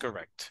 That's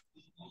correct.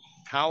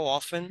 How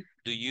often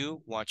do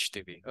you watch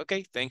TV?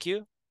 Okay, thank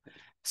you.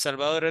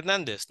 Salvador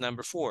Hernandez,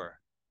 number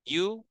 4.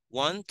 You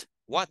want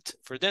what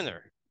for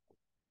dinner?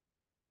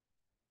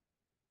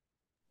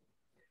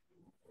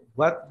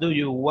 What do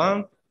you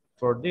want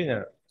for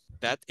dinner?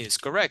 That is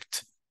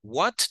correct.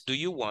 What do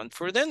you want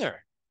for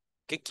dinner?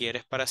 ¿Qué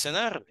quieres para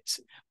cenar?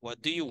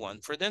 What do you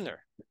want for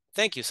dinner?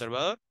 Thank you,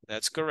 Salvador.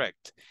 That's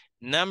correct.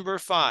 Number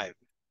 5.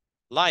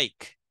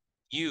 Like,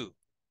 you,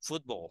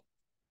 football.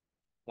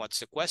 What's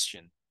the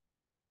question?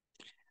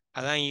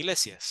 Adán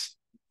Iglesias.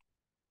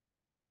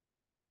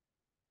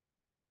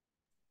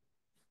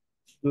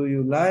 Do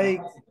you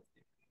like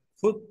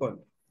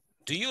football?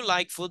 Do you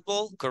like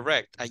football?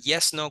 Correct. A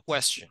yes, no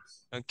question.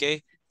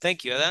 Okay.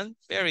 Thank you, Adán.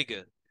 Very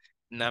good.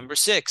 Number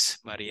 6,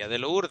 María de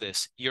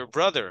Lourdes. Your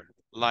brother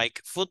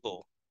like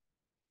football.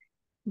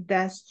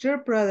 Does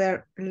your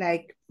brother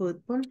like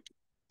football?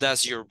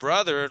 Does your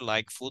brother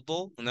like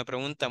football? Una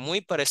pregunta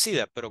muy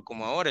parecida, pero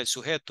como ahora el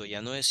sujeto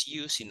ya no es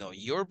you, sino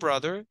your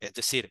brother, es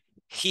decir,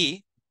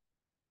 he,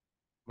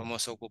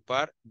 vamos a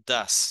ocupar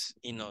does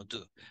y no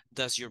do.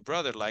 Does your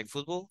brother like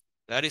football?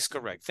 That is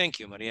correct. Thank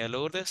you, María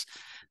Lourdes.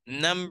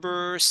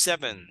 Number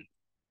 7,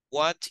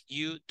 what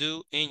you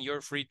do in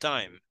your free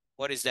time.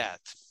 What is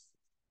that?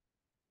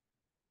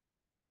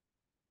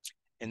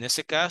 En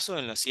ese caso,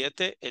 en la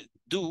 7, el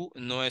do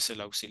no es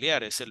el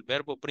auxiliar, es el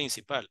verbo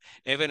principal.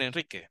 Ever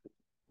Enrique.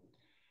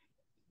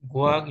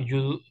 What do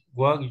you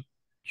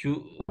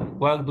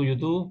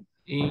do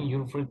in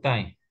your free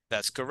time?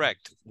 That's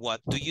correct.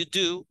 What do you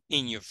do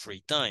in your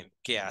free time?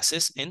 ¿Qué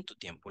haces en tu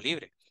tiempo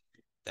libre?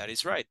 That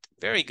is right.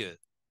 Very good.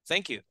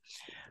 Thank you.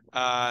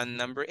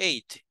 Number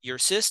 8, your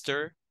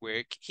sister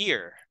work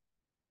here.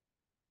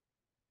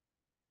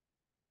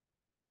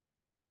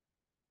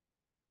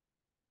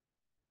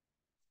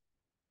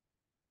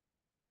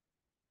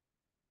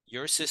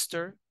 Your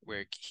sister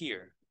work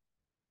here.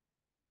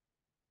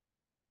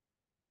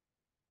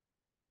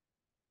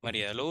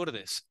 María de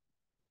Lourdes.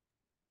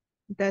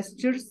 Does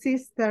your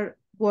sister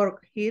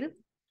work here?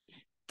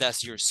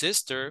 Does your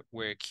sister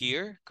work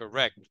here?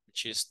 Correct.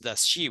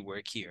 Does she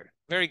work here?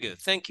 Very good.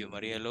 Thank you,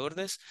 María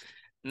Lourdes.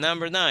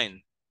 Number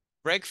 9,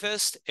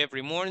 breakfast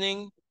every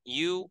morning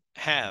you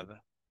have.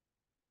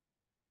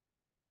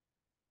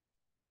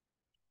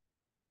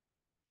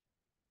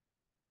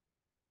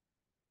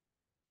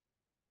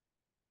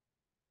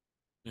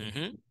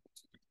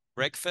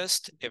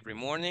 Breakfast every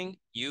morning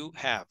you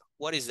have.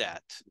 What is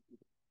that?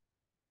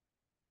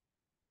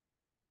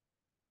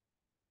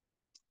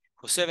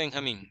 Jose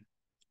Benjamin.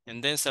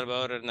 And then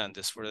Salvador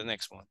Hernandez for the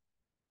next one.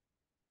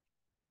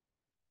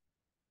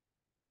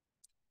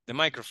 The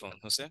microphone,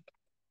 Jose.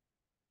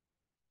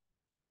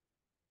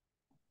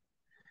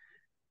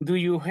 Do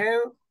you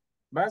have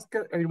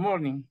basket every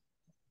morning?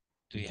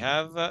 Do you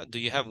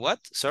have what?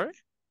 Sorry?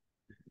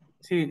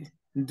 Sí.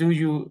 Do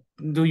you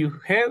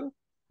have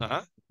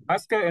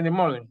basket in the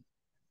morning?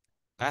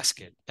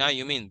 Basket. Ah,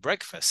 you mean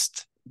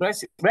breakfast.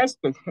 Breakfast.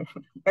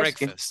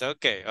 Breakfast.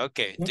 Okay,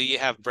 okay. Do you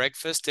have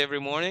breakfast every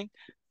morning?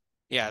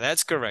 Yeah,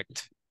 that's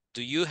correct.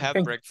 Do you have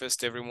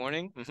breakfast every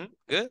morning?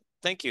 Good.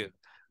 Thank you.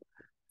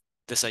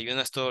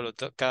 ¿Desayunas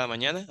cada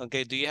mañana?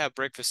 Okay. Do you have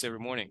breakfast every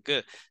morning?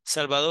 Good.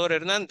 Salvador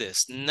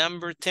Hernández,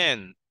 number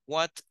 10.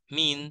 What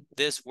mean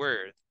this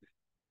word?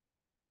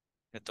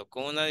 Me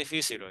tocó una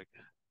difícil hoy.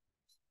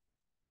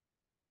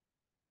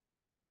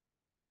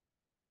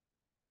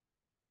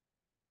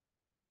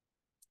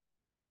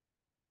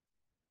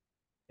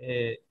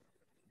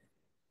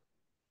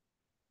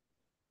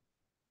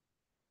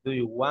 Do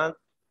you want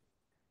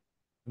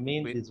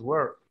mean this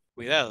word?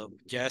 Cuidado,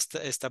 ya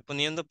está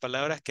poniendo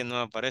palabras que no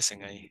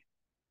aparecen ahí.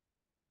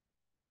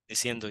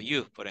 Diciendo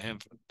you, por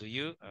ejemplo. Do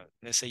you,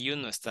 ese you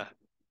no está.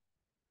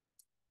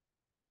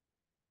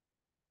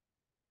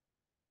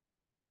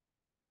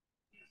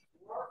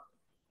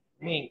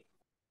 Mean.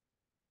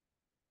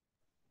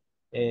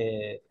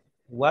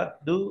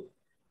 What do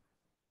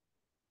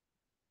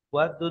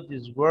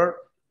this word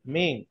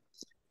mean?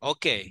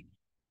 Ok,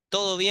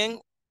 todo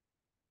bien,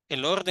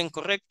 el orden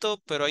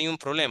correcto, pero hay un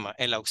problema.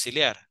 El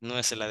auxiliar no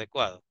es el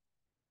adecuado.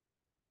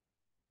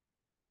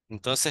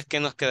 Entonces, ¿qué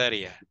nos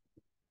quedaría?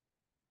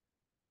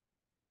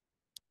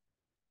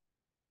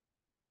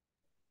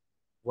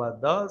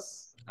 What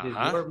does this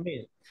word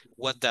mean?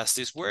 What does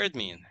this word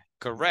mean?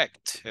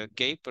 Correct,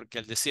 ok, porque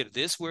al decir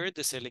this word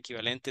es el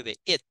equivalente de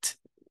it,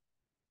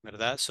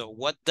 ¿verdad? So,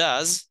 what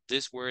does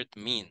this word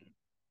mean?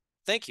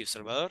 Thank you,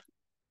 Salvador.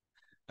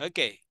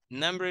 Ok,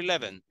 number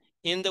 11.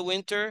 In the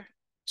winter,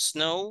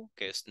 snow,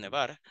 que es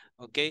nevar,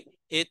 ok,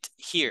 it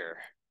here.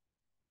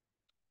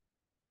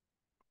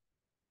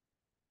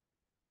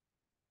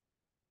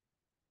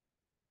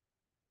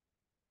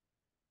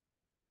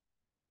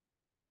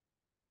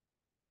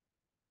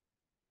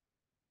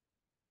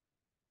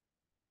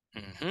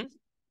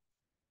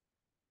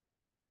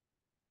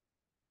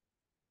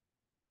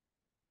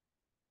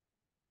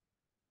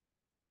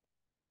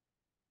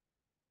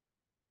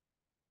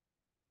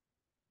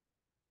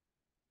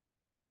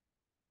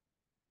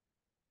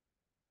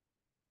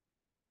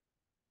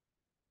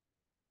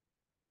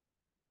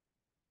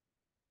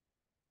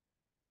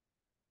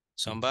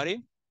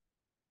 Somebody?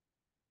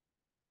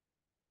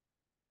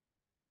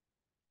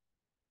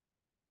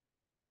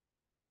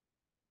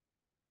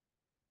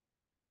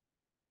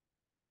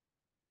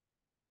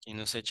 Y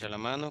nos echa la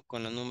mano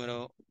con la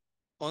número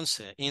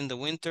 11. In the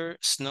winter,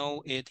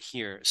 snow it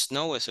here.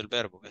 Snow es el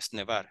verbo, es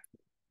nevar.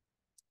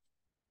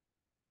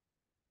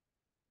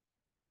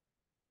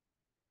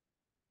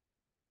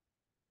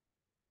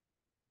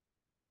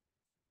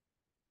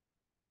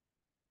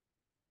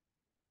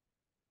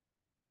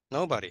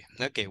 Nobody.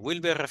 Ok,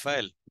 Wilber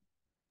Rafael.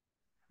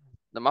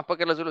 Nomás para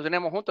que lo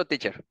solucionemos juntos,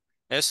 teacher.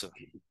 Eso.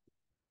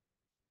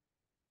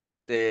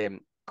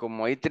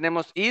 Como ahí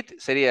tenemos it,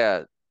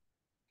 sería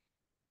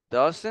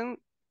doesn't.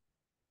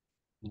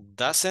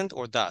 Doesn't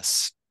or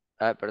does.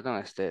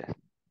 Perdón,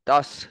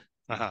 does.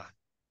 Ajá.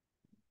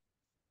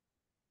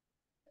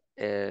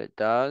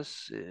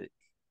 Does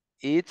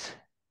it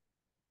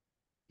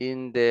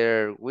in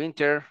the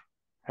winter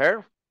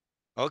here?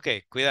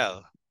 Ok,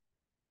 cuidado.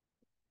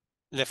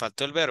 Le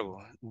faltó el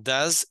verbo.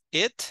 Does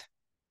it?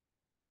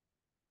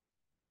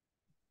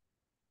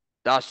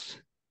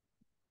 Does.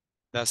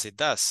 Does it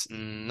does?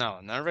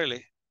 No, not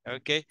really.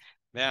 Ok,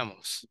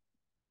 veamos.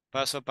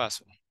 Paso a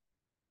paso.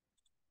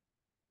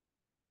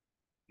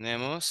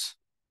 Tenemos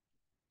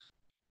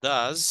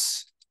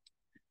does.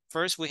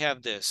 First we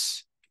have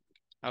this.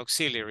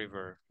 Auxiliary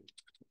verb.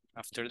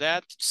 After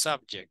that,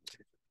 subject.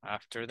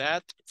 After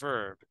that,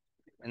 verb.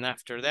 And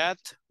after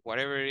that,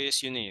 whatever it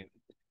is you need.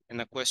 And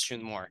a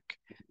question mark.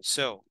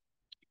 So,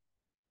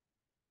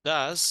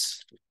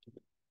 does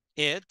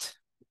it,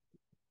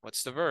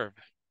 what's the verb?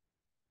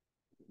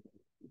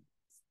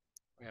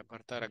 Voy a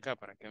apartar acá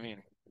para que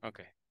miren.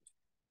 Okay.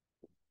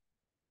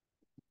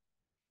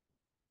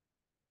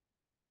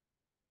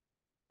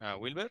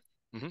 Wilber?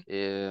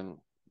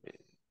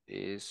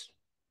 Is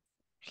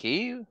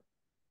he?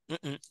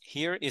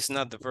 Here is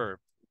not the verb.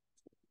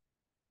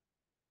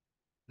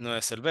 No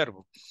es el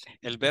verbo.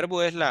 El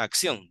verbo es la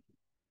acción.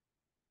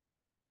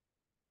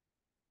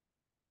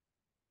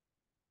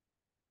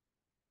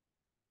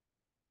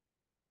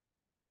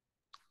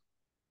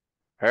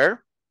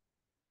 Her?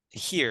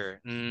 Here.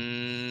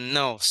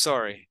 No,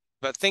 sorry.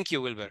 But thank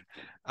you, Wilber.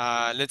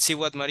 Let's see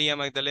what Maria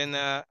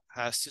Magdalena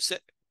has to say.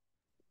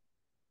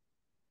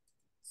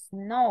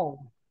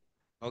 Snow.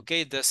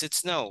 Okay, does it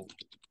snow?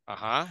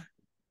 Ajá.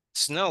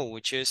 Snow,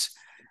 which is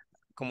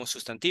como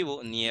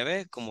sustantivo,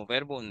 nieve, como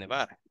verbo,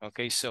 nevar.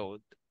 Okay, so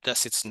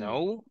does it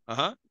snow?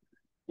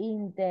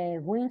 In the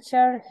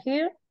winter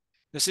here.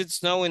 Does it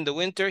snow in the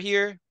winter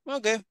here?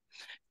 Okay.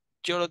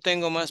 Yo lo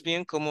tengo más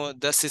bien como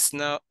does it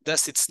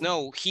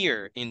snow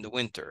here in the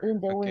winter? In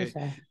the Okay.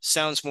 winter.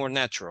 Sounds more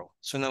natural.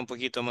 Suena un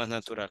poquito más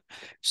natural.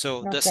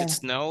 So, does it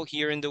snow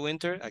here in the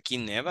winter? Aquí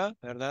neva,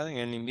 ¿verdad? En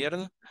el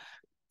invierno.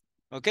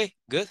 Okay,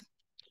 good.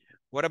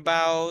 What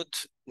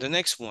about the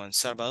next one?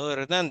 Salvador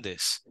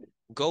Hernandez.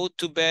 Go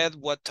to bed,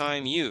 what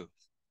time you?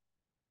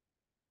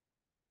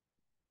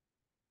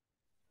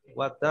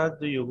 What time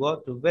do you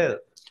go to bed?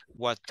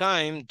 What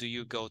time do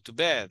you go to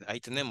bed? Ahí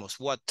tenemos.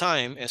 What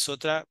time es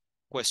otra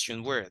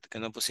question word que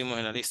no pusimos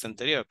en la lista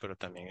anterior, pero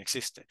también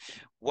existe.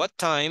 What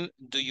time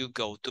do you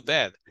go to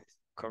bed?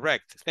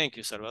 Correct. Thank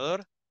you,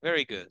 Salvador.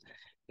 Very good.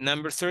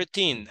 Number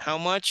 13. How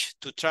much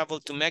to travel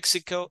to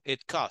Mexico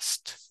it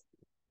cost?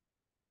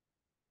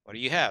 What do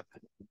you have?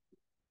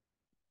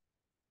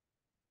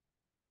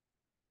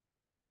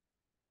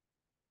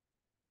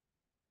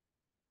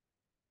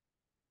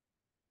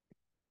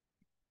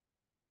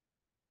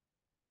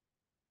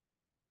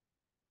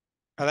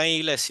 Adán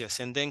Iglesias,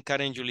 and then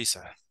Karen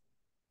Yulisa.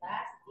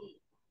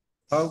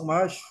 How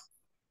much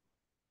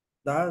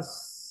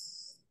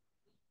does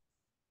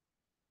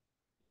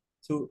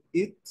to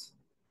eat?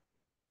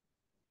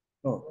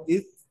 No,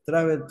 it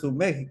travel to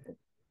Mexico.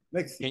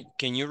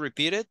 Can you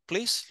repeat it,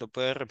 please? ¿Lo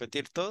puede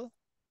repetir todo?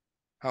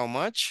 How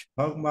much?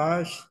 How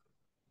much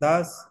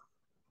does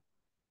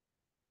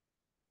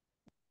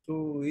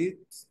to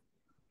eat?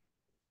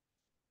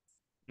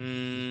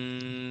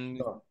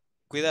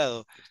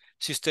 Cuidado.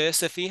 Si ustedes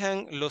se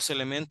fijan, los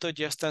elementos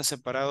ya están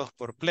separados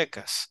por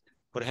plecas.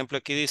 Por ejemplo,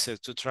 aquí dice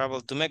to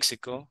travel to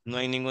Mexico. No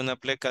hay ninguna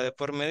pleca de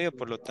por medio,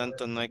 por lo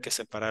tanto no hay que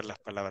separar las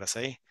palabras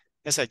ahí.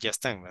 Esas ya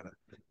están, ¿verdad?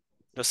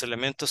 Los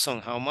elementos son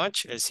how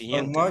much, el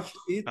siguiente. How much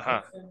it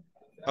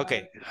Ok,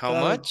 how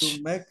travel much?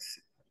 to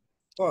Mexico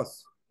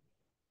cost?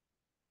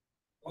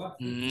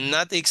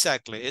 Not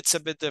exactly. It's a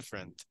bit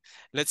different.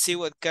 Let's see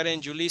what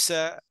Karen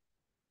Julissa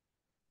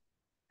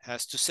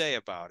has to say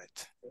about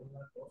it.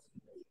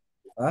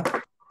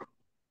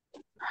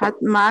 How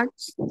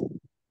much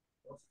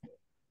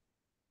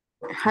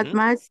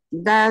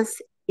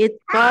does it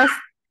cost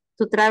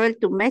to travel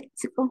to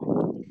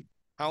Mexico?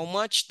 How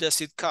much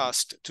does it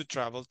cost to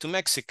travel to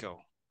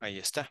Mexico? Ahí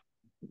está.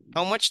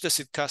 How much does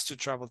it cost to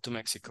travel to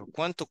Mexico?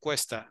 ¿Cuánto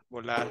cuesta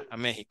volar a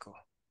México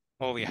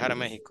o viajar a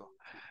México?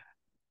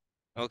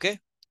 Okay.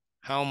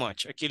 How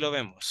much? Aquí lo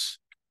vemos.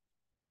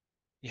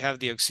 You have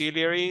the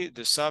auxiliary,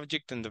 the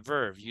subject, and the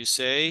verb. You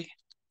say,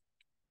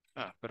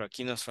 pero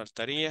aquí nos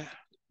faltaría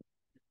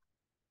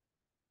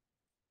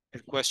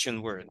el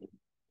question word.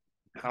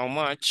 How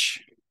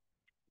much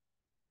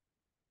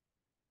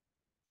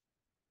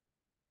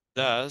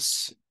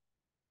does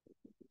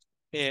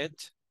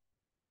it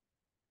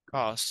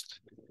cost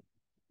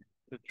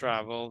to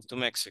travel to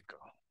Mexico?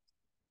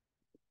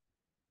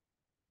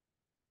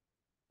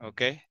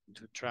 Okay,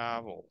 to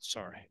travel,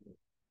 sorry.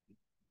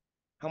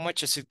 How much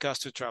does it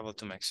cost to travel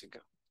to Mexico?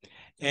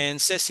 And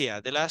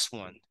Cecia, the last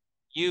one.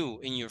 You,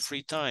 in your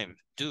free time,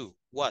 do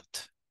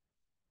what?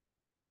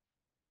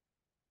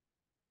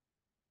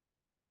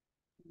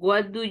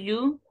 What do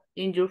you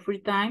in your free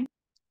time?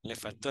 Le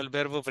faltó el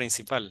verbo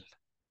principal.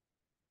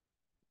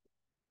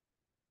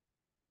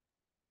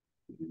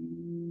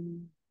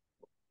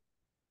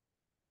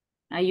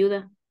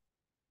 Ayuda.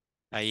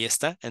 Ahí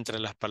está, entre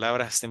las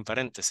palabras en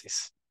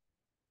paréntesis.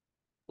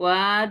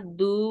 What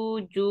do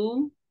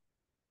you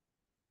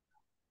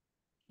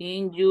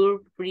in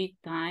your free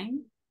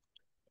time?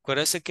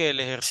 Acuérdese que el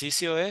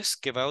ejercicio es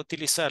que va a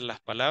utilizar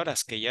las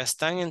palabras que ya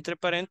están entre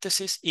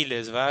paréntesis y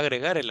les va a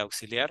agregar el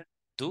auxiliar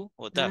do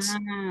o does.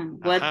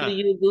 What do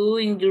you do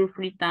in your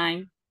free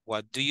time?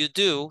 What do you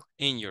do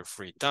in your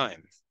free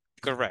time?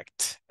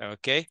 Correct.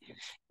 Ok.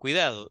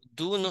 Cuidado,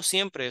 do no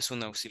siempre es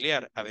un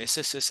auxiliar. A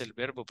veces es el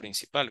verbo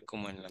principal,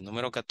 como en la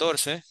número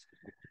 14.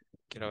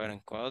 Quiero ver en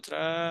cuál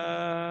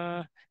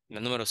otra. La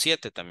número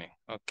 7 también.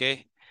 Ok.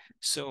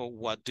 So,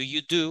 what do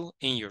you do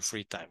in your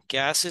free time? ¿Qué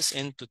haces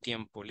en tu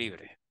tiempo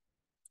libre?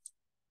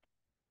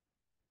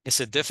 Is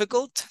it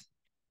difficult?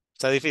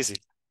 Está difícil.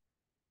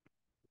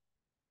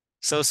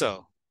 So.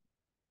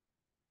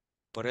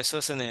 Por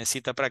eso se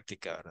necesita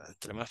práctica, ¿verdad?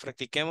 Entre más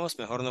practiquemos,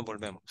 mejor nos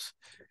volvemos.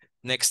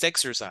 Next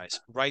exercise.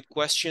 Write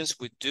questions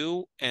with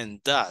do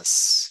and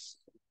does.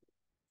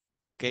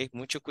 Ok,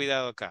 mucho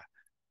cuidado acá.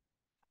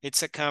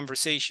 It's a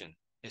conversation.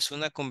 Es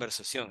una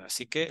conversación.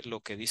 Así que lo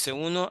que dice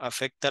uno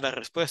afecta la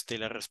respuesta y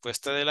la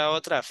respuesta de la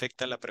otra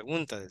afecta la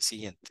pregunta del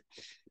siguiente.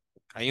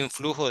 Hay un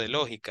flujo de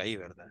lógica ahí,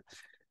 ¿verdad?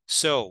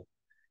 So,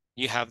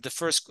 you have the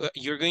first,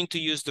 you're going to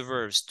use the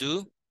verbs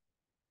do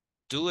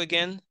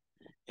again,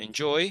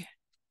 enjoy,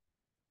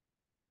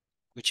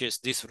 which is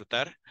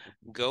disfrutar,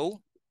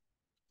 go,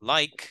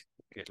 like,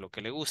 que es lo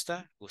que le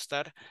gusta,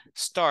 gustar,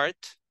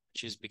 start,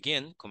 which is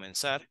begin,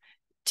 comenzar,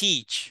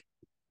 teach,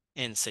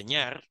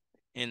 enseñar,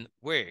 and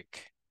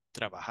work,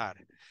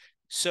 trabajar.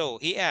 So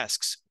he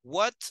asks,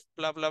 what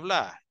blah, blah,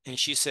 blah. And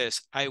she says,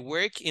 I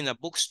work in a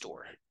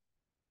bookstore.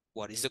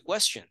 What is the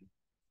question?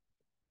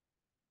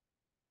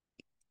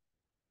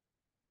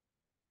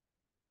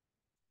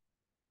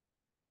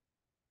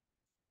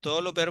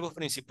 Todos los verbos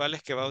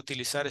principales que va a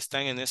utilizar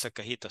están en esa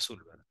cajita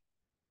azul, ¿verdad?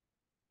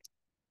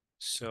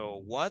 So,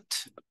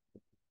 what?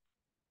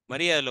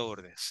 María de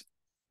Lourdes.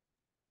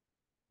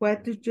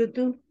 What do you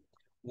do?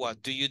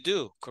 What do you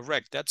do?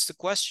 Correct. That's the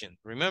question.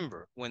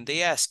 Remember, when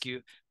they ask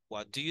you,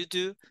 what do you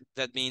do?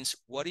 That means,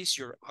 what is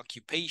your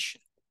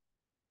occupation?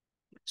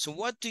 So,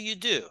 what do you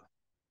do?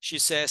 She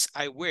says,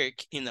 I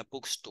work in a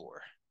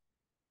bookstore.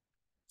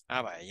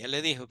 Ah, vaya, ella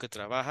le dijo que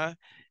trabaja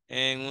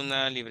en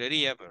una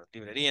librería, pero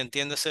librería,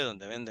 entiéndase,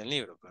 donde venden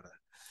libros, ¿verdad?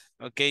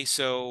 Okay,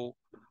 so,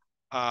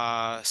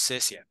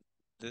 Cecia,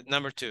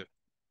 number 2.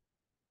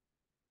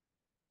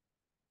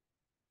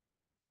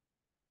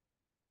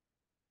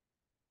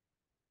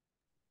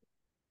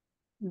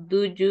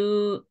 Do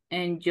you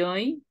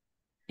enjoy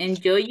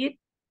it?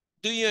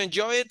 Do you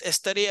enjoy it?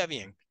 Estaría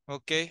bien,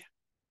 ok.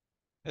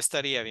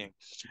 Estaría bien.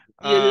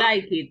 Do you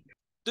like it?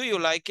 Do you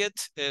like it?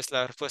 Es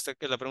la respuesta,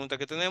 es la pregunta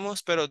que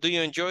tenemos, pero do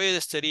you enjoy it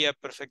estaría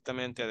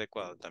perfectamente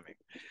adecuado también.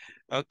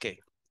 Ok.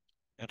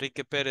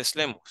 Enrique Pérez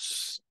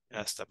Lemos.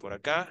 Hasta por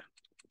acá.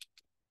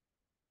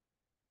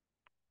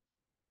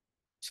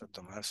 Vamos a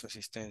tomar su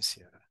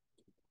asistencia.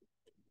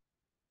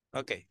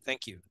 Ok,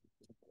 thank you.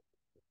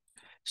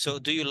 So,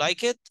 do you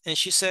like it? And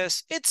she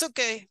says, it's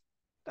okay.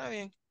 Está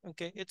bien.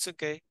 Okay, it's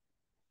okay.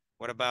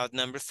 What about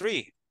number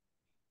 3?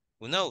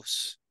 Who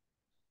knows?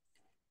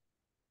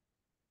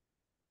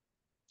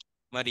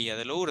 María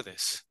de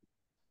Lourdes.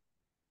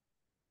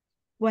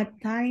 What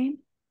time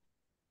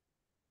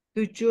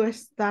do you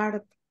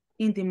start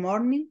in the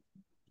morning?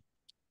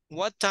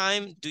 What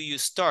time do you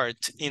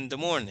start in the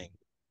morning?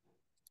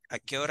 ¿A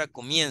qué hora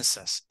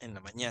comienzas en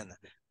la mañana?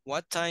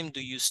 What time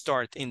do you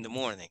start in the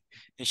morning?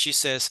 And she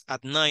says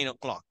at 9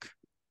 o'clock.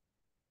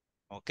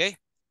 Okay.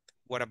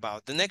 What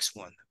about the next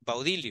one?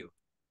 Baudilio.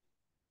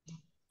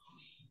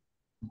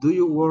 Do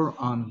you work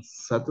on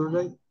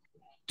Saturday?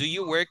 Do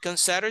you work on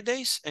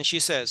Saturdays? And she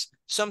says,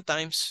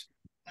 sometimes.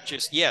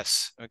 Just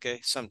yes. Okay,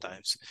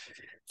 sometimes.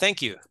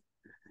 Thank you.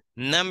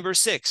 Number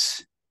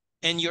 6.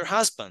 And your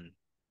husband?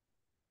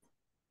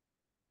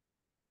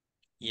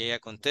 Y ella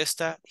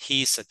contesta,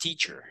 he's a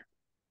teacher.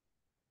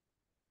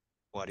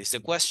 What is the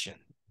question?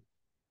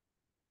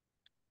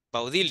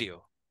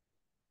 Baudilio.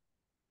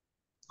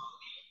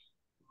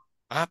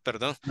 Ah,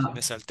 perdón,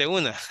 me salté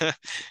una.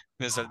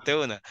 Me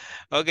salté una.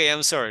 Okay,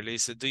 I'm sorry,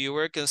 Lisa. Do you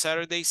work on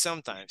Saturdays?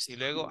 Sometimes. Y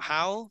luego,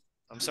 how?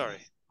 I'm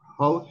sorry.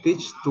 How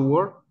teach to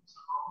work?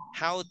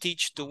 How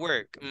teach to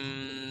work?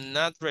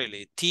 Not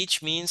really.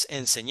 Teach means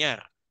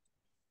enseñar.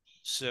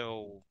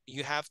 So,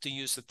 you have to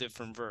use a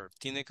different verb.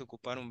 Tiene que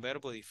ocupar un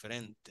verbo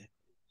diferente.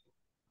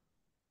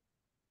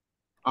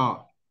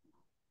 Ah.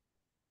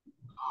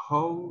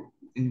 How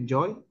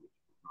enjoy?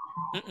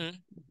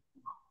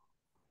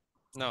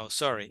 No,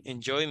 sorry.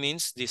 Enjoy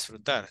means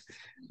disfrutar.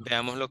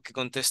 Veamos lo que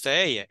contesta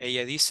ella.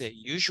 Ella dice,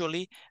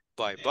 usually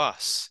by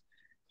bus.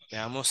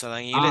 Veamos a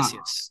Dan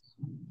Iglesias.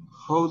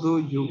 How do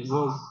you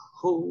go?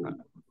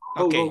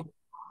 How okay. go?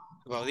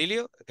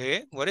 Baudilio,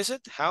 what is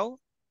it? How?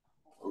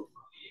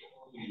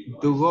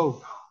 To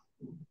go.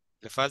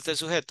 Le falta el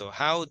sujeto.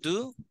 How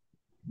do?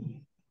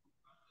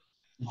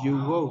 You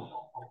go.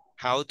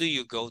 How do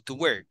you go to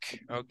work?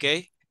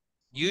 Okay.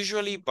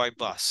 Usually by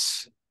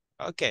bus.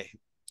 Okay.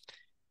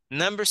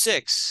 Number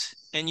 6.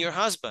 And your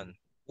husband?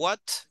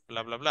 What?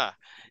 Blah, blah, blah.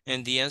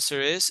 And the answer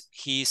is,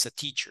 he's a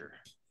teacher.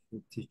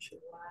 Teacher.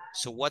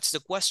 So what's the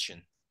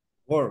question?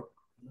 Work.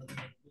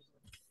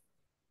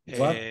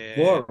 What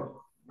work?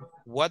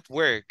 What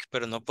work?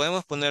 Pero no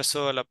podemos poner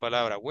solo la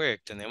palabra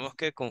work. Tenemos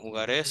que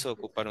conjugar eso,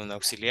 ocupar un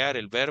auxiliar,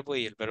 el verbo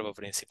y el verbo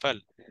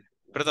principal.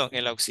 Perdón,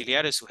 el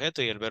auxiliar, el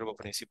sujeto y el verbo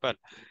principal.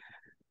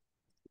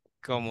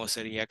 ¿Cómo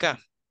sería acá?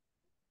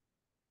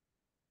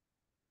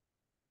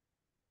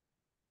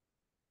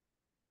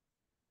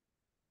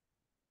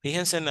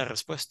 Fíjense en la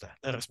respuesta.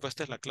 La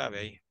respuesta es la clave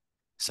ahí.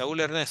 Saúl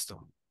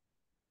Ernesto.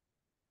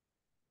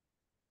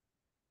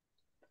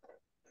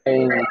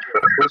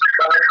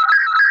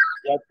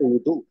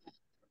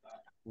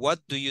 What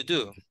do you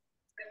do?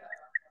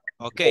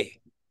 Ok.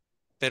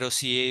 Pero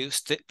si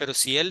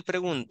él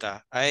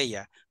pregunta a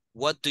ella,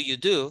 what do you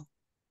do?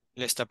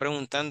 Le está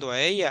preguntando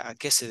a ella a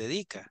qué se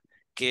dedica,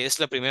 que es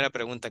la primera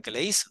pregunta que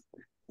le hizo.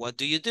 What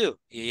do you do?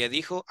 Y ella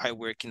dijo, I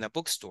work in a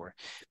bookstore.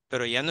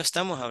 Pero ya no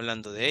estamos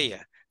hablando de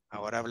ella.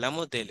 Ahora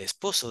hablamos del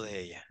esposo de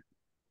ella.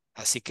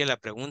 Así que la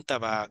pregunta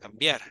va a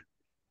cambiar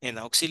en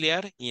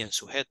auxiliar y en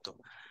sujeto.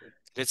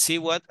 Let's see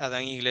what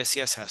Adán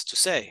Iglesias has to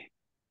say.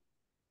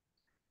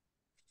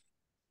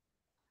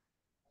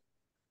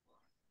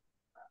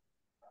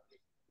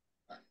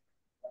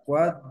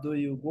 What do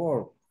you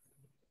work?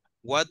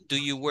 What do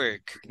you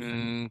work?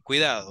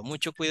 Cuidado,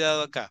 mucho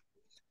cuidado acá.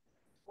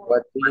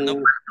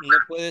 No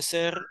puede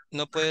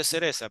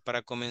ser esa.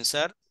 Para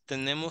comenzar,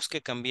 tenemos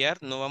que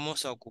cambiar. No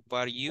vamos a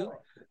ocupar you,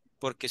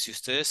 porque si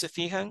ustedes se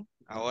fijan,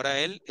 Ahora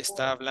él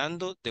está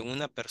hablando de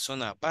una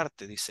persona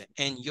aparte. Dice,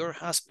 and your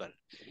husband.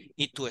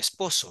 Y tu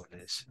esposo,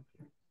 le dice.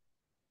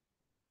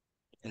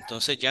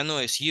 Entonces ya no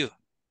es you.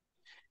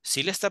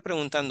 Sí le está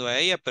preguntando a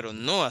ella, pero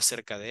no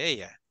acerca de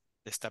ella.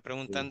 Le está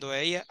preguntando a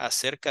ella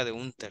acerca de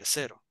un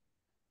tercero.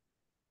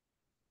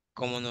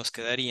 ¿Cómo nos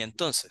quedaría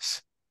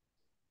entonces?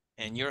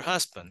 And your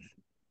husband.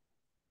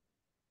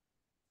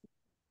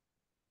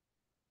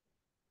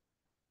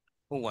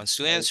 Who wants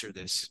to answer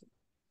this?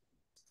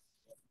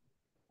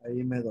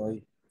 Ahí me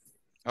doy.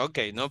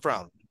 Okay, no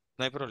problem.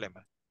 No hay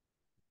problema.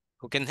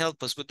 Who can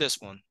help us with this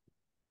one?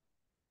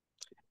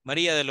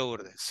 María de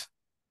Lourdes.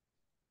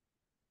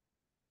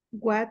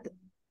 What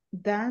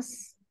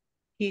does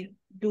he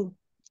do?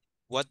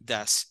 What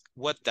does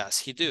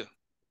he do?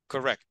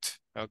 Correct.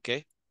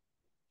 Okay.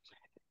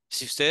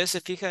 Si ustedes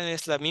se fijan,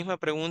 es la misma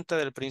pregunta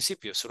del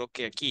principio, solo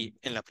que aquí,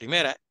 en la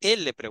primera,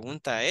 él le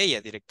pregunta a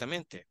ella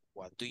directamente,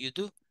 What do you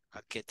do?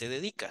 ¿A qué te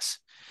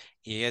dedicas?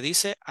 Y ella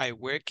dice, I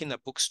work in a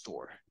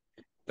bookstore.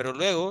 Pero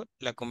luego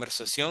la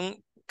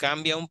conversación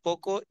cambia un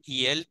poco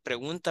y él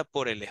pregunta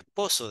por el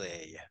esposo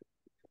de ella.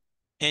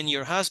 And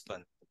your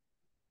husband.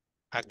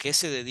 ¿A qué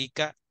se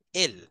dedica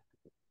él?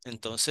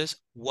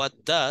 Entonces, what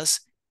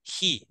does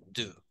he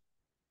do?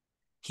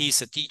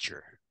 He's a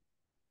teacher.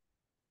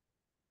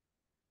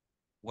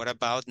 What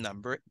about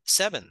number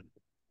 7?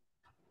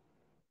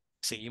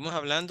 Seguimos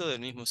hablando del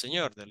mismo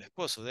señor, del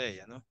esposo de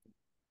ella, ¿no?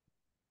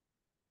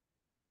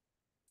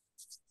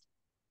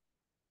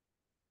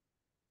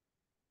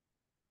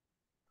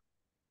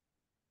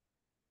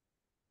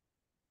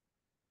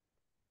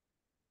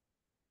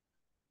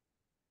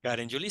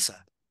 Karen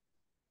Yulisa.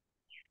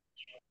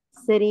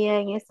 Sería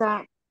en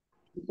esa,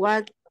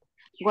 what,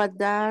 what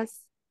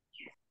does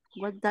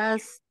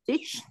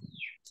teach?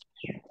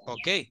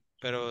 Ok,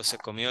 pero se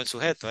comió el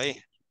sujeto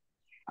ahí.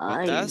 What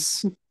Ay,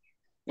 does?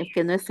 es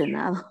que no he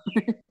cenado.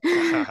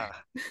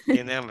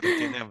 Tiene hambre,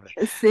 tiene hambre.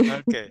 Sí.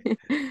 Ok.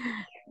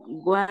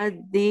 What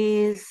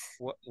this,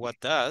 What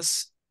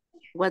does?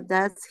 what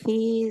does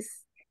he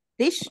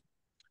teach?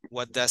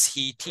 What does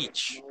he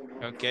teach?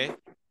 Ok.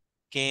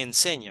 ¿Qué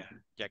enseña?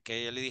 Ya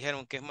que ya le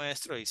dijeron que es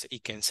maestro, dice, ¿y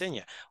qué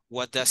enseña?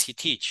 What does he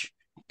teach?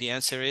 The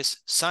answer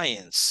is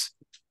science.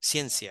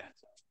 Ciencia.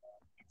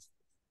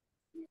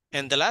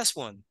 And the last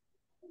one.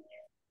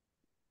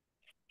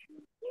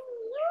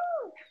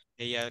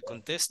 Ella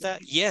contesta,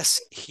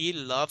 yes, he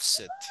loves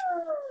it.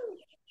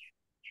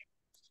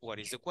 What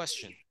is the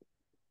question?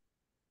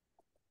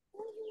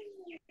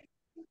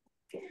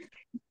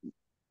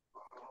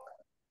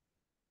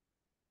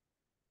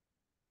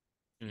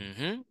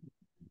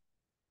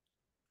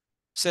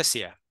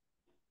 Cecia.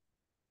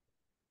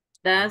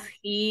 Does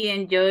he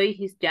enjoy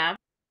his job?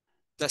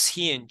 Does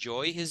he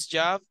enjoy his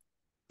job?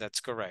 That's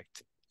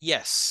correct.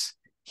 Yes,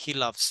 he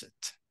loves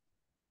it.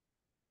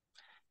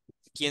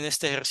 Aquí en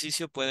este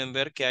ejercicio pueden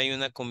ver que hay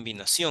una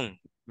combinación,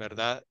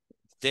 ¿verdad?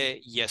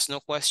 De yes, no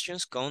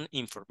questions con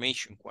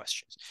information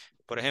questions.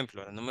 Por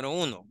ejemplo, la número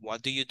 1,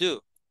 what do you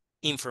do?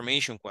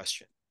 Information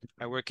question.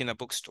 I work in a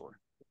bookstore.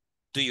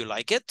 Do you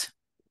like it?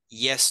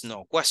 Yes,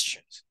 no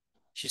questions.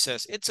 She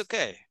says, it's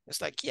okay.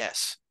 It's like,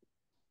 yes.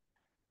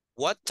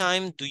 What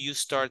time do you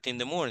start in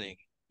the morning?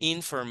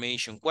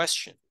 Information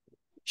question.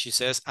 She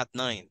says, at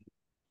 9.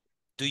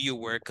 Do you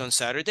work on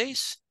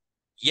Saturdays?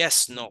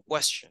 Yes, no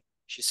question.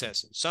 She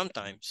says,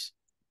 sometimes.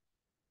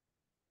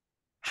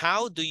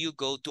 How do you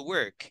go to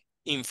work?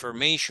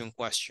 Information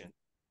question.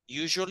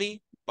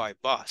 Usually by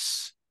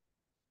bus.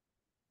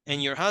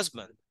 And your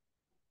husband?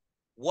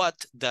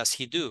 What does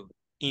he do?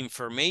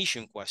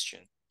 Information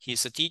question.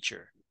 He's a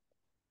teacher.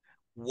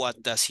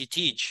 What does he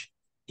teach?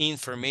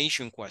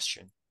 Information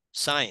question.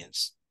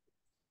 Science.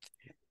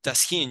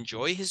 Does he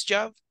enjoy his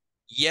job?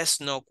 Yes,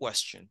 no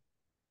question.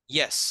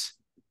 Yes,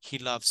 he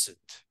loves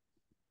it.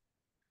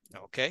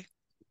 Okay.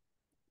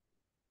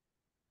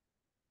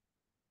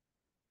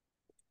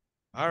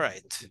 All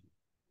right.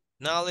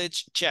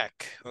 Knowledge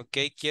check. Ok,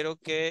 quiero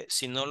que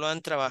si no lo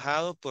han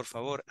trabajado, por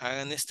favor,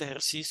 hagan este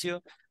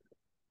ejercicio.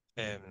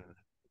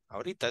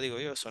 Ahorita digo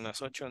yo, son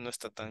las 8, no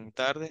está tan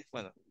tarde.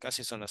 Bueno,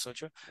 casi son las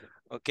 8.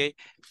 Ok,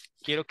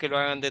 quiero que lo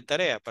hagan de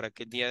tarea para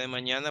que el día de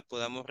mañana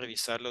podamos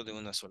revisarlo de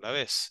una sola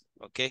vez.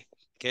 Ok,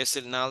 que es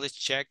el Knowledge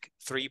Check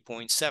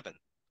 3.7.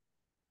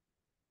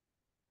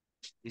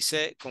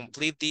 Dice,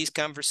 complete these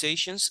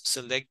conversations.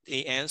 Select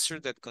a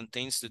answer that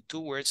contains the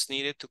 2 words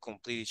needed to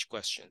complete each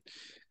question.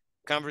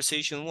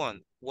 Conversation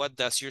 1. What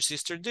does your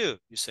sister do?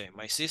 You say,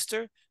 my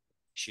sister,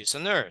 she's a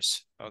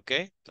nurse. Ok,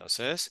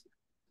 entonces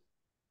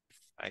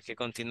hay que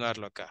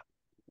continuarlo acá.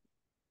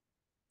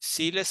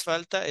 Si les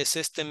falta es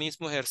este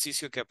mismo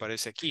ejercicio que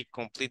aparece aquí.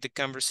 Complete the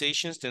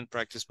conversations, then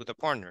practice with a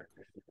partner.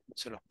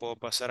 Se los puedo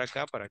pasar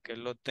acá para que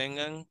lo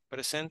tengan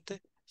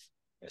presente.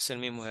 Es el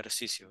mismo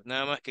ejercicio.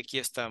 Nada más que aquí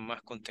está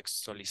más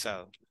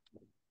contextualizado.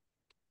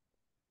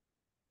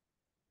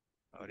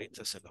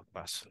 Ahorita se los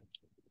paso.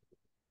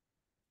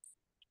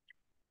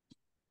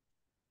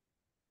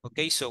 Ok,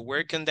 so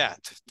work on that.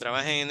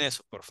 Trabajen en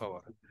eso, por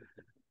favor.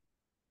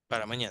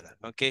 Para mañana,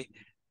 ok.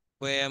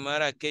 Voy a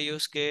llamar a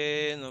aquellos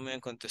que no me han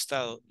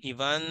contestado.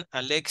 Iván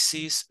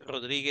Alexis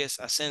Rodríguez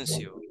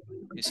Asensio.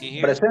 Is he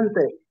here?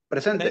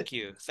 Presente. Thank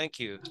you, thank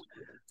you.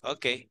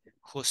 Okay.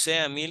 José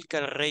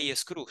Amílcar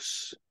Reyes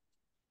Cruz.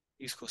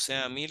 Is José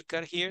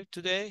Amílcar here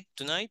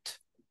tonight?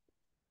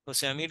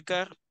 José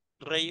Amílcar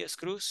Reyes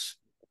Cruz.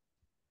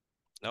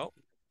 No.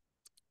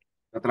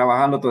 Está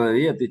trabajando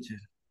todavía, teacher.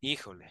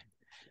 Híjole.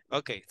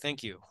 Okay, thank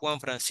you. Juan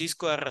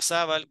Francisco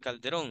Arrazábal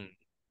Calderón.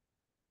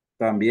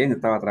 También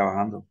estaba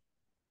trabajando.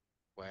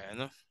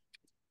 Bueno.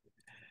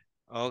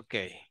 Ok.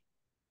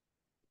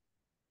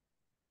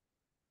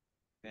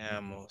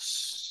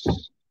 Veamos.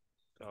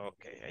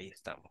 Ok, ahí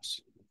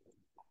estamos.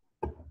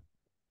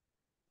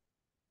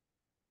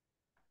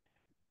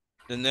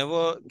 De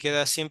nuevo,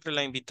 queda siempre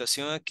la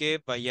invitación a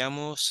que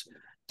vayamos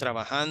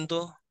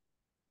trabajando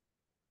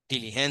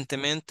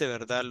diligentemente,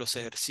 ¿verdad? Los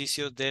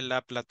ejercicios de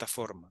la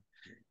plataforma.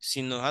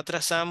 Si nos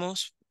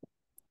atrasamos,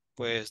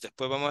 pues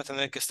después vamos a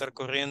tener que estar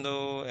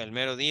corriendo el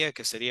mero día,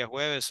 que sería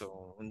jueves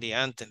o un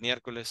día antes,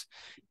 miércoles.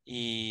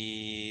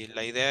 Y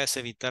la idea es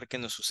evitar que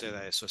nos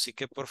suceda eso. Así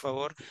que por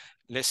favor,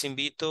 les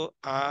invito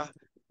a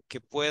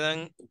que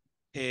puedan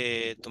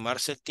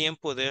tomarse el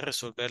tiempo de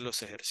resolver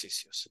los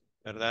ejercicios,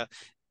 ¿verdad?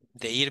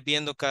 De ir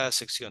viendo cada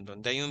sección.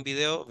 Donde hay un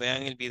video,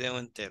 vean el video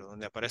entero.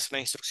 Donde aparecen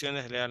las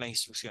instrucciones, lean las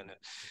instrucciones.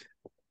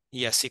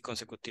 Y así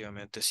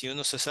consecutivamente. Si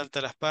uno se salta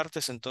las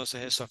partes,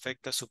 entonces eso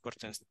afecta su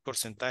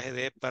porcentaje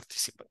de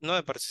participación, no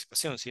de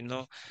participación,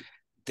 sino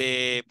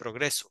de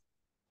progreso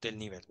del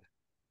nivel.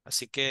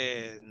 Así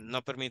que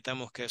no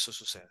permitamos que eso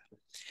suceda.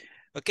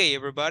 Okay,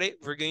 everybody,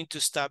 we're going to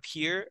stop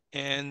here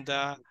and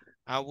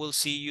I will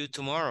see you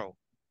tomorrow.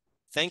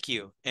 Thank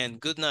you and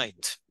good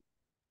night.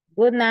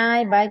 Good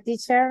night. Bye,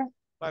 teacher.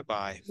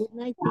 Bye-bye. Good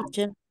night,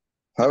 teacher.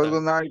 Have a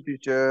good night,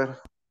 teacher.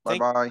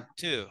 Bye-bye. You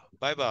too.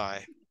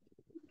 Bye-bye.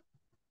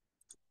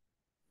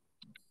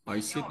 I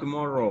see you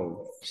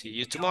tomorrow. See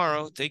you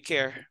tomorrow. Take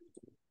care.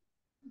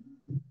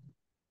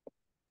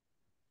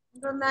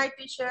 Good night,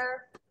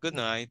 teacher. Good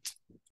night.